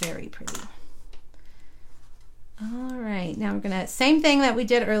very pretty. All right, now we're gonna, same thing that we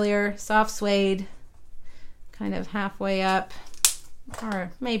did earlier, soft suede, kind of halfway up,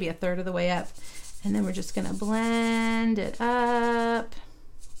 or maybe a third of the way up. And then we're just gonna blend it up,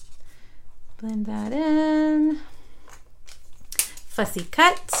 blend that in. Fussy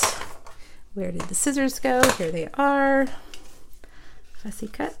cut. Where did the scissors go? Here they are. Fussy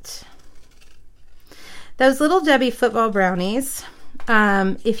cut. Those Little Debbie football brownies,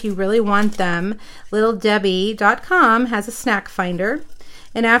 if you really want them, littledebbie.com has a snack finder.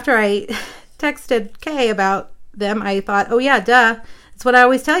 And after I texted Kay about them, I thought, oh yeah, duh. That's what I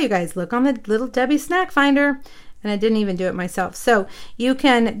always tell you guys. Look on the Little Debbie snack finder. And I didn't even do it myself. So you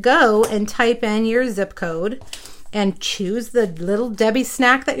can go and type in your zip code and choose the Little Debbie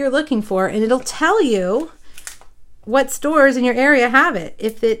snack that you're looking for. And it'll tell you what stores in your area have it,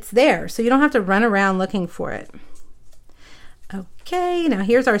 if it's there. So you don't have to run around looking for it. Okay, now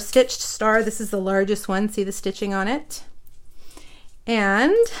here's our stitched star. This is the largest one. See the stitching on it?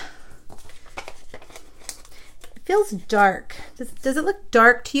 And it feels dark. Does it look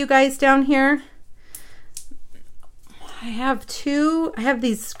dark to you guys down here? I have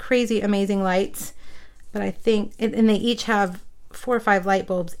these crazy amazing lights, but I think, and they each have 4 or 5 light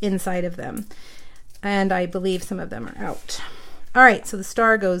bulbs inside of them. And I believe some of them are out. All right, so the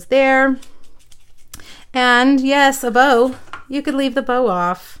star goes there. And yes, a bow. You could leave the bow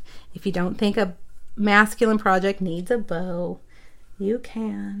off. If you don't think a masculine project needs a bow, you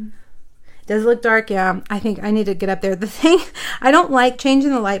can. Does it look dark? Yeah, I think I need to get up there. The thing, I don't like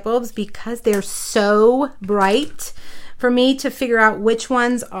changing the light bulbs because they're so bright. For me to figure out which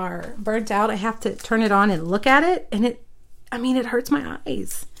ones are burnt out, I have to turn it on and look at it. And it hurts my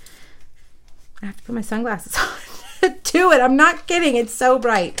eyes. I have to put my sunglasses on to do it. I'm not kidding. It's so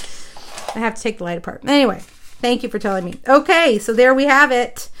bright. I have to take the light apart. Anyway, thank you for telling me. Okay, so there we have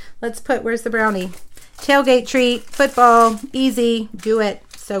it. Let's put, where's the brownie? Tailgate treat, football, easy, do it.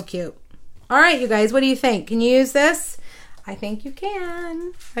 So cute. All right, you guys, what do you think? Can you use this? I think you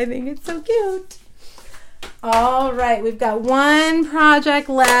can. I think it's so cute. All right, we've got one project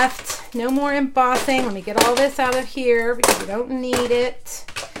left. No more embossing. Let me get all this out of here because we don't need it.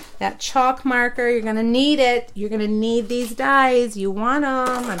 That chalk marker, you're going to need it. You're going to need these dies. You want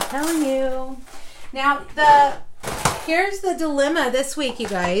them, I'm telling you. Now, here's the dilemma this week, you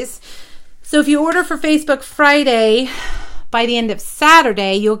guys. So if you order for Facebook Friday, by the end of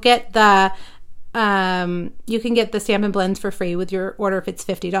Saturday, you'll get the you can get the Stampin' Blends for free with your order if it's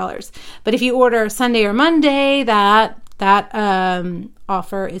 $50. But if you order Sunday or Monday, that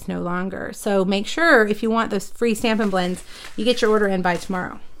offer is no longer. So make sure if you want those free Stampin' Blends, you get your order in by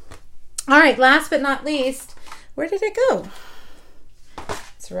tomorrow. All right, last but not least, where did it go?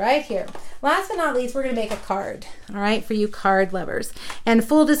 It's right here. Last but not least, we're going to make a card, all right, for you card lovers. And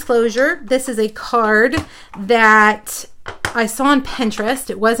full disclosure, this is a card that I saw on Pinterest.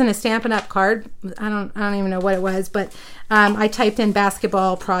 It wasn't a Stampin' Up! Card. I don't even know what it was, but I typed in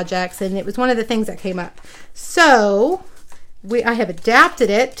basketball projects, and it was one of the things that came up. So I have adapted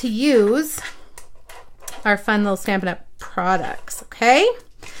it to use our fun little Stampin' Up! Products, okay?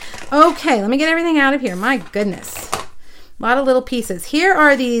 Okay, let me get everything out of here. My goodness. A lot of little pieces. Here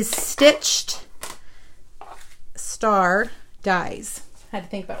are these stitched star dies. I had to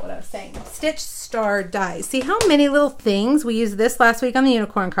think about what I was saying. Stitched star dies. See how many little things? We used this last week on the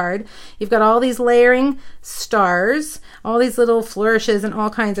unicorn card. You've got all these layering stars, all these little flourishes, and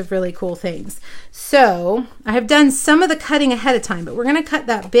all kinds of really cool things. So I have done some of the cutting ahead of time, but we're going to cut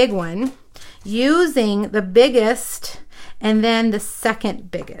that big one using the biggest and then the second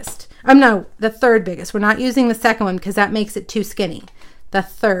biggest. No, the third biggest. We're not using the second one because that makes it too skinny. The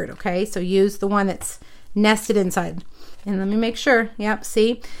third, okay? So use the one that's nested inside. And let me make sure. Yep,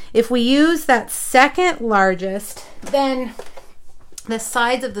 see? If we use that second largest, then the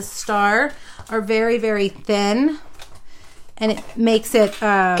sides of the star are very, very thin. And it makes it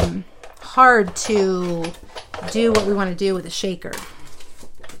hard to do what we want to do with a shaker.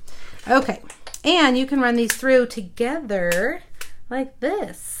 Okay. And you can run these through together like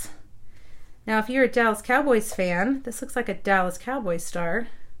this. Now, if you're a Dallas Cowboys fan, this looks like a Dallas Cowboys star.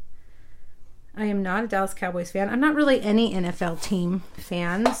 I am not a Dallas Cowboys fan. I'm not really any NFL team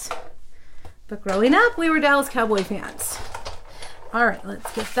fans. But growing up, we were Dallas Cowboy fans. All right,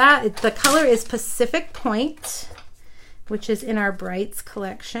 let's get that. The color is Pacific Point, which is in our Brights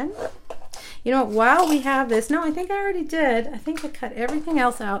collection. You know what, while we have this, no, I think I already did. I think I cut everything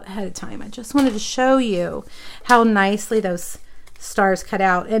else out ahead of time. I just wanted to show you how nicely those stars cut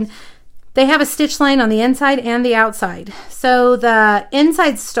out. And they have a stitch line on the inside and the outside. So the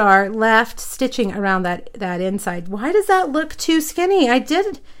inside star left stitching around that inside. Why does that look too skinny?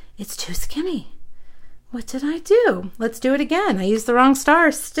 It's too skinny. What did I do? Let's do it again. I used the wrong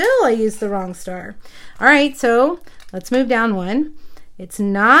star. Still, I used the wrong star. All right, so let's move down one. It's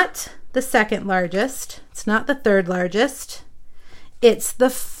not the second largest. It's not the third largest. It's the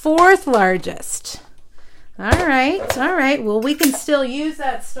fourth largest. All right. Well, we can still use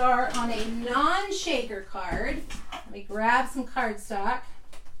that star on a non-shaker card. Let me grab some cardstock.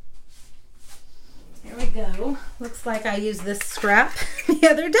 There we go. Looks like I used this scrap the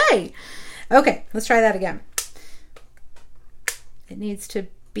other day. Okay, let's try that again. It needs to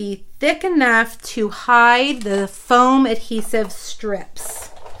be thick enough to hide the foam adhesive strips.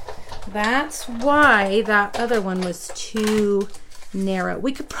 That's why that other one was too narrow.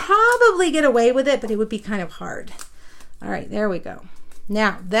 We could probably get away with it, but it would be kind of hard. All right, there we go.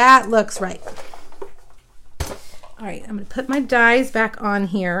 Now that looks right. All right, I'm going to put my dies back on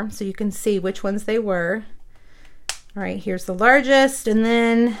here so you can see which ones they were. All right, here's the largest and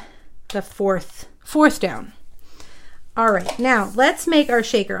then the fourth down. All right, now let's make our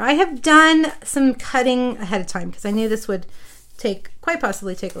shaker. I have done some cutting ahead of time because I knew this would quite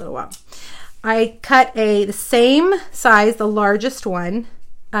possibly take a little while. I cut the same size, the largest one,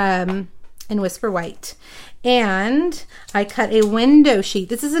 in Whisper White. And I cut a window sheet.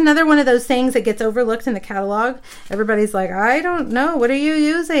 This is another one of those things that gets overlooked in the catalog. Everybody's like, I don't know, what are you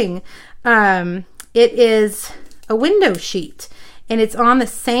using? It is a window sheet. And it's on the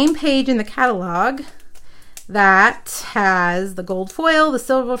same page in the catalog that has the gold foil,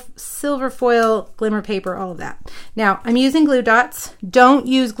 the silver foil, glimmer paper, all of that. Now, I'm using glue dots. Don't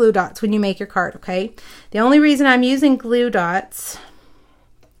use glue dots when you make your card, okay? The only reason I'm using glue dots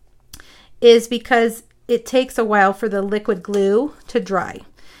is because it takes a while for the liquid glue to dry,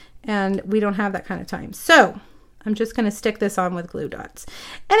 and we don't have that kind of time. So I'm just going to stick this on with glue dots.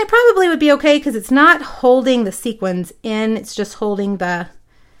 And it probably would be okay because it's not holding the sequins in, it's just holding the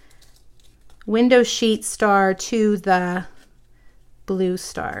window sheet star to the blue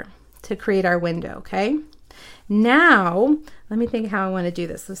star to create our window, okay? Now, let me think how I want to do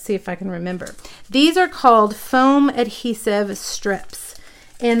this. Let's see if I can remember. These are called foam adhesive strips,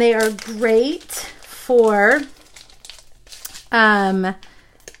 and they are great for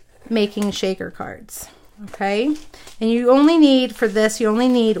making shaker cards, okay? And you only need, for this, you only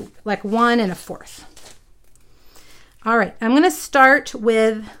need like 1 1/4. All right, I'm going to start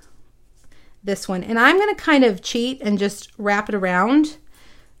with this one, and I'm going to kind of cheat and just wrap it around.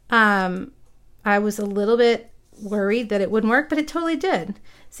 I was a little bit worried that it wouldn't work, but it totally did.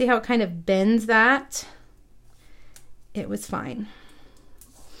 See how it kind of bends that? It was fine.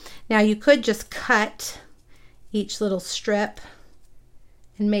 Now you could just cut each little strip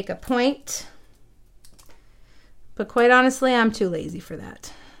and make a point, but quite honestly, I'm too lazy for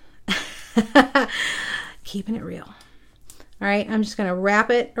that. Keeping it real. All right, I'm just going to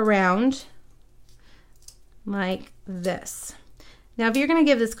wrap it around like this. Now, if you're going to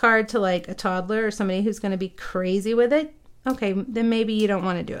give this card to like a toddler or somebody who's going to be crazy with it, okay, then maybe you don't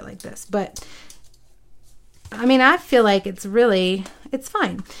want to do it like this. But I mean, I feel like it's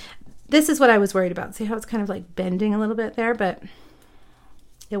fine. This is what I was worried about. See how it's kind of like bending a little bit there, but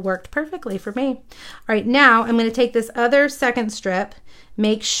it worked perfectly for me. All right, now I'm going to take this other second strip.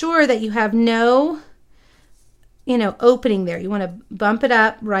 Make sure that you have no, opening there. You want to bump it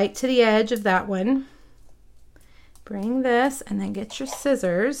up right to the edge of that one. Bring this and then get your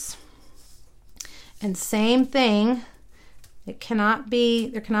scissors. And same thing. There cannot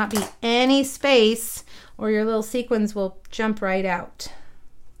be any space or your little sequins will jump right out.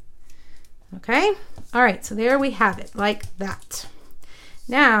 Okay? All right, so there we have it, like that.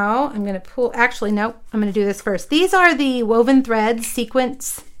 Now I'm going to pull, actually, nope, I'm going to do this first. These are the Woven Threads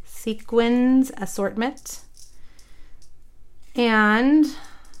sequins assortment. And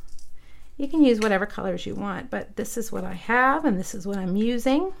you can use whatever colors you want, but this is what I have and this is what I'm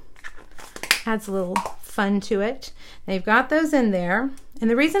using. Adds a little fun to it. Now you've got those in there. And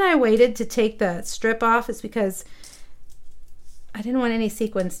the reason I waited to take the strip off is because I didn't want any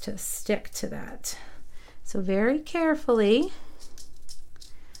sequins to stick to that. So very carefully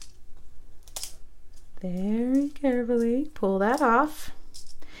pull that off.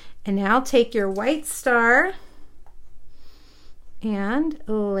 And now take your white star and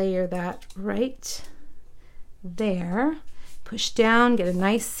layer that right there. Push down, get a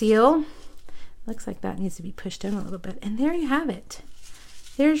nice seal. Looks like that needs to be pushed in a little bit. And there you have it.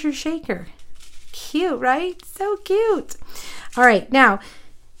 There's your shaker. Cute, right? So cute. All right, now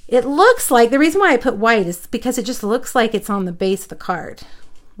it looks like, the reason why I put white is because it just looks like it's on the base of the card,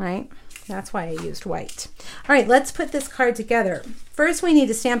 right? That's why I used white. All right, let's put this card together. First, we need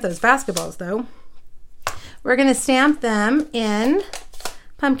to stamp those basketballs though. We're gonna stamp them in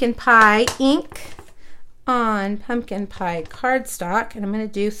pumpkin pie ink on pumpkin pie cardstock, and I'm going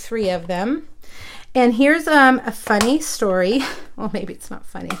to do 3 of them. And here's a funny story. Well, maybe it's not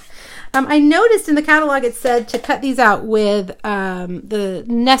funny. I noticed in the catalog it said to cut these out with the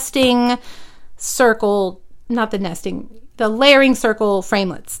nesting circle, not the nesting, the layering circle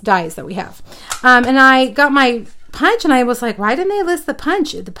framelits dies that we have. And I got my punch and I was like, why didn't they list the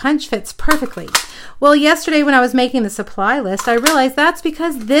punch? The punch fits perfectly. Well, yesterday when I was making the supply list, I realized that's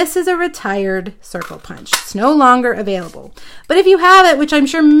because this is a retired circle punch. It's no longer available. But if you have it, which I'm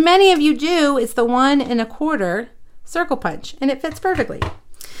sure many of you do, it's the 1 1/4 circle punch and it fits perfectly.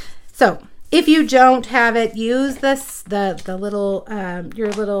 So if you don't have it, use this, the little,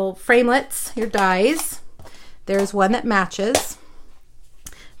 your little framelits, your dies. There's one that matches.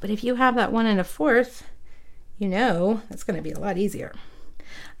 But if you have that 1 1/4, you know, it's going to be a lot easier.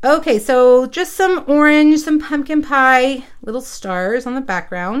 Okay, so just some orange, some pumpkin pie, little stars on the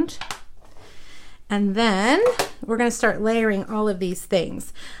background. And then we're going to start layering all of these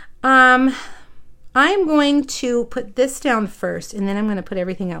things. I'm going to put this down first, and then I'm going to put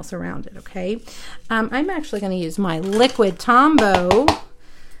everything else around it, okay? I'm actually going to use my liquid Tombow,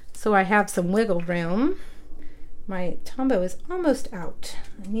 so I have some wiggle room. My Tombow is almost out.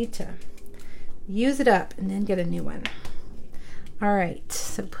 I need to use it up and then get a new one. All right,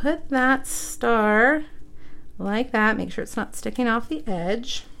 so put that star like that. Make sure it's not sticking off the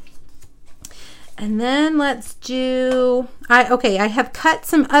edge. And then let's do, okay, I have cut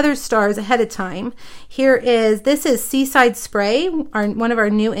some other stars ahead of time. This is Seaside Spray, one of our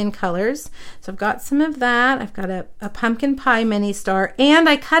new in colors. So I've got some of that. I've got a pumpkin pie mini star, and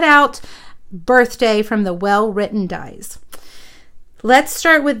I cut out Birthday from the Well Written dies. Let's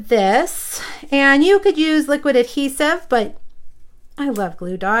start with this, and you could use liquid adhesive, but I love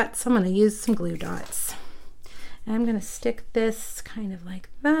glue dots. I'm going to use some glue dots. And I'm going to stick this kind of like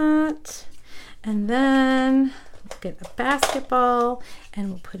that, and then get a basketball and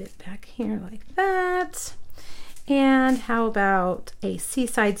we'll put it back here like that. And how about a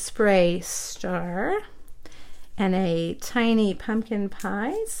Seaside Spray star and a tiny pumpkin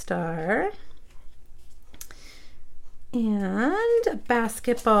pie star. And a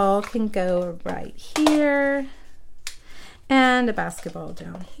basketball can go right here, and a basketball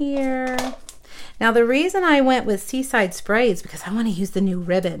down here. Now the reason I went with Seaside Spray is because I want to use the new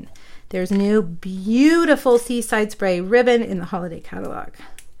ribbon. There's a new beautiful Seaside Spray ribbon in the holiday catalog.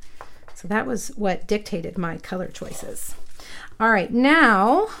 So that was what dictated my color choices. All right,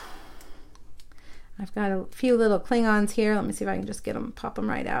 now I've got a few little Klingons here. Let me see if I can just get them, pop them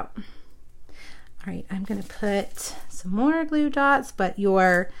right out. All right, I'm going to put some more glue dots, but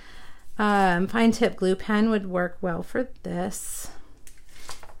your fine tip glue pen would work well for this.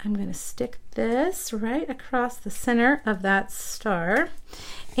 I'm going to stick this right across the center of that star,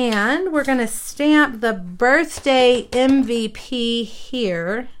 and we're going to stamp the birthday MVP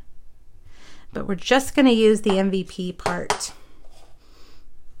here, but we're just going to use the MVP part.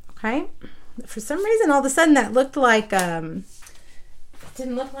 Okay? For some reason, all of a sudden that looked like, it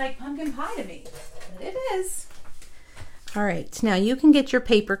didn't look like pumpkin pie to me. It is. All right, now you can get your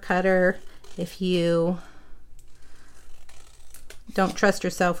paper cutter if you don't trust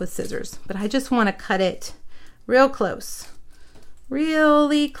yourself with scissors, but I just want to cut it real close,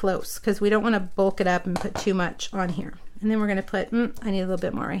 really close, because we don't want to bulk it up and put too much on here. And then we're going to put, I need a little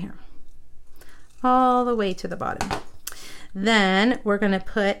bit more right here, all the way to the bottom. Then we're going to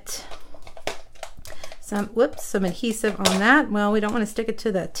put some adhesive on that. Well, we don't want to stick it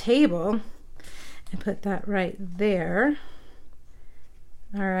to the table. And put that right there.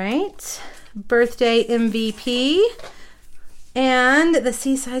 All right, birthday MVP and the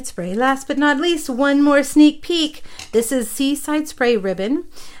Seaside Spray. Last but not least, one more sneak peek. This is Seaside Spray ribbon.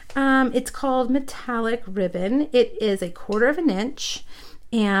 It's called Metallic Ribbon. It is 1/4 inch,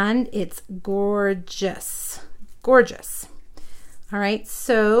 and it's gorgeous, gorgeous. All right,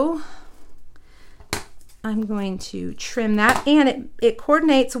 so I'm going to trim that, and it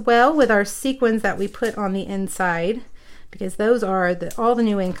coordinates well with our sequins that we put on the inside, because those are all the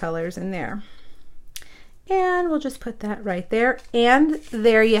new in colors in there. And we'll just put that right there, and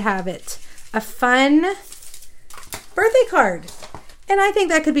there you have it. A fun birthday card. And I think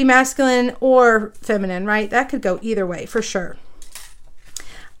that could be masculine or feminine, right? That could go either way for sure.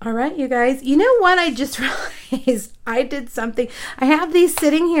 All right, you guys, you know what? I just realized I did something. I have these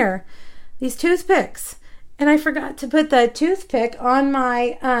sitting here. these toothpicks. And I forgot to put the toothpick on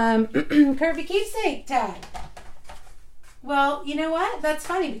my Curvy Keepsake tag. Well, you know what? That's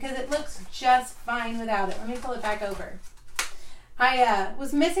funny because it looks just fine without it. Let me pull it back over. I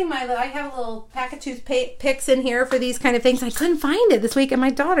was missing I have a little pack of toothpicks in here for these kind of things. I couldn't find it this week, and my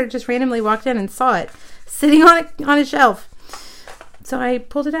daughter just randomly walked in and saw it sitting on a shelf. So I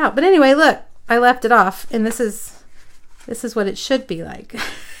pulled it out. But anyway, look, I left it off, and this is what it should be like.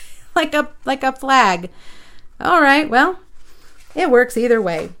 like a flag. All right, well, it works either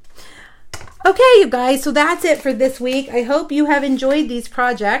way. Okay, you guys, so that's it for this week. I hope you have enjoyed these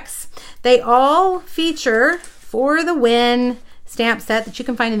projects. They all feature For the Win stamp set that you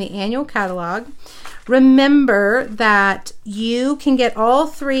can find in the annual catalog. Remember that you can get all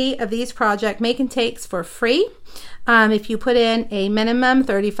 3 of these project make and takes for free if you put in a minimum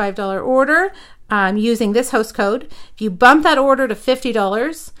 $35 order using this host code. If you bump that order to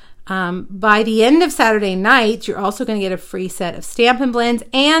 $50, by the end of Saturday night, you're also going to get a free set of Stampin' Blends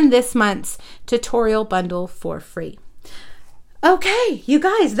and this month's tutorial bundle for free. Okay, you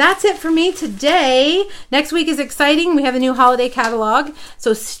guys, that's it for me today. Next week is exciting. We have a new holiday catalog,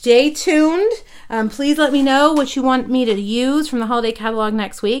 so stay tuned. Please let me know what you want me to use from the holiday catalog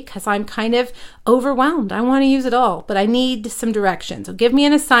next week, because I'm kind of overwhelmed. I want to use it all, but I need some direction. So give me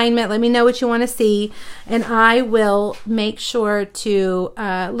an assignment. Let me know what you want to see, and I will make sure to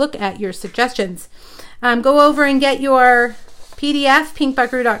look at your suggestions. Go over and get your PDF,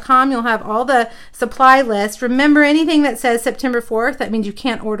 pinkbuckaroo.com. You'll have all the supply list. Remember, anything that says September 4th, that means you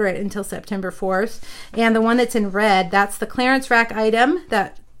can't order it until September 4th. And the one that's in red, that's the clearance rack item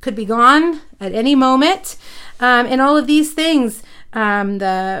that could be gone at any moment. And all of these things,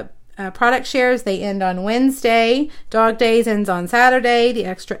 the product shares, they end on Wednesday. Dog Days ends on Saturday. The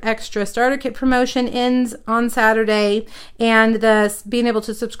extra starter kit promotion ends on Saturday. And the being able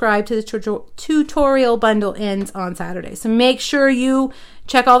to subscribe to the tutorial bundle ends on Saturday. So make sure you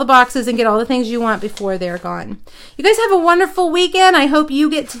check all the boxes and get all the things you want before they're gone. You guys have a wonderful weekend. I hope you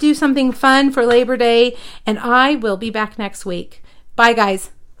get to do something fun for Labor Day. And I will be back next week. Bye,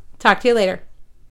 guys. Talk to you later.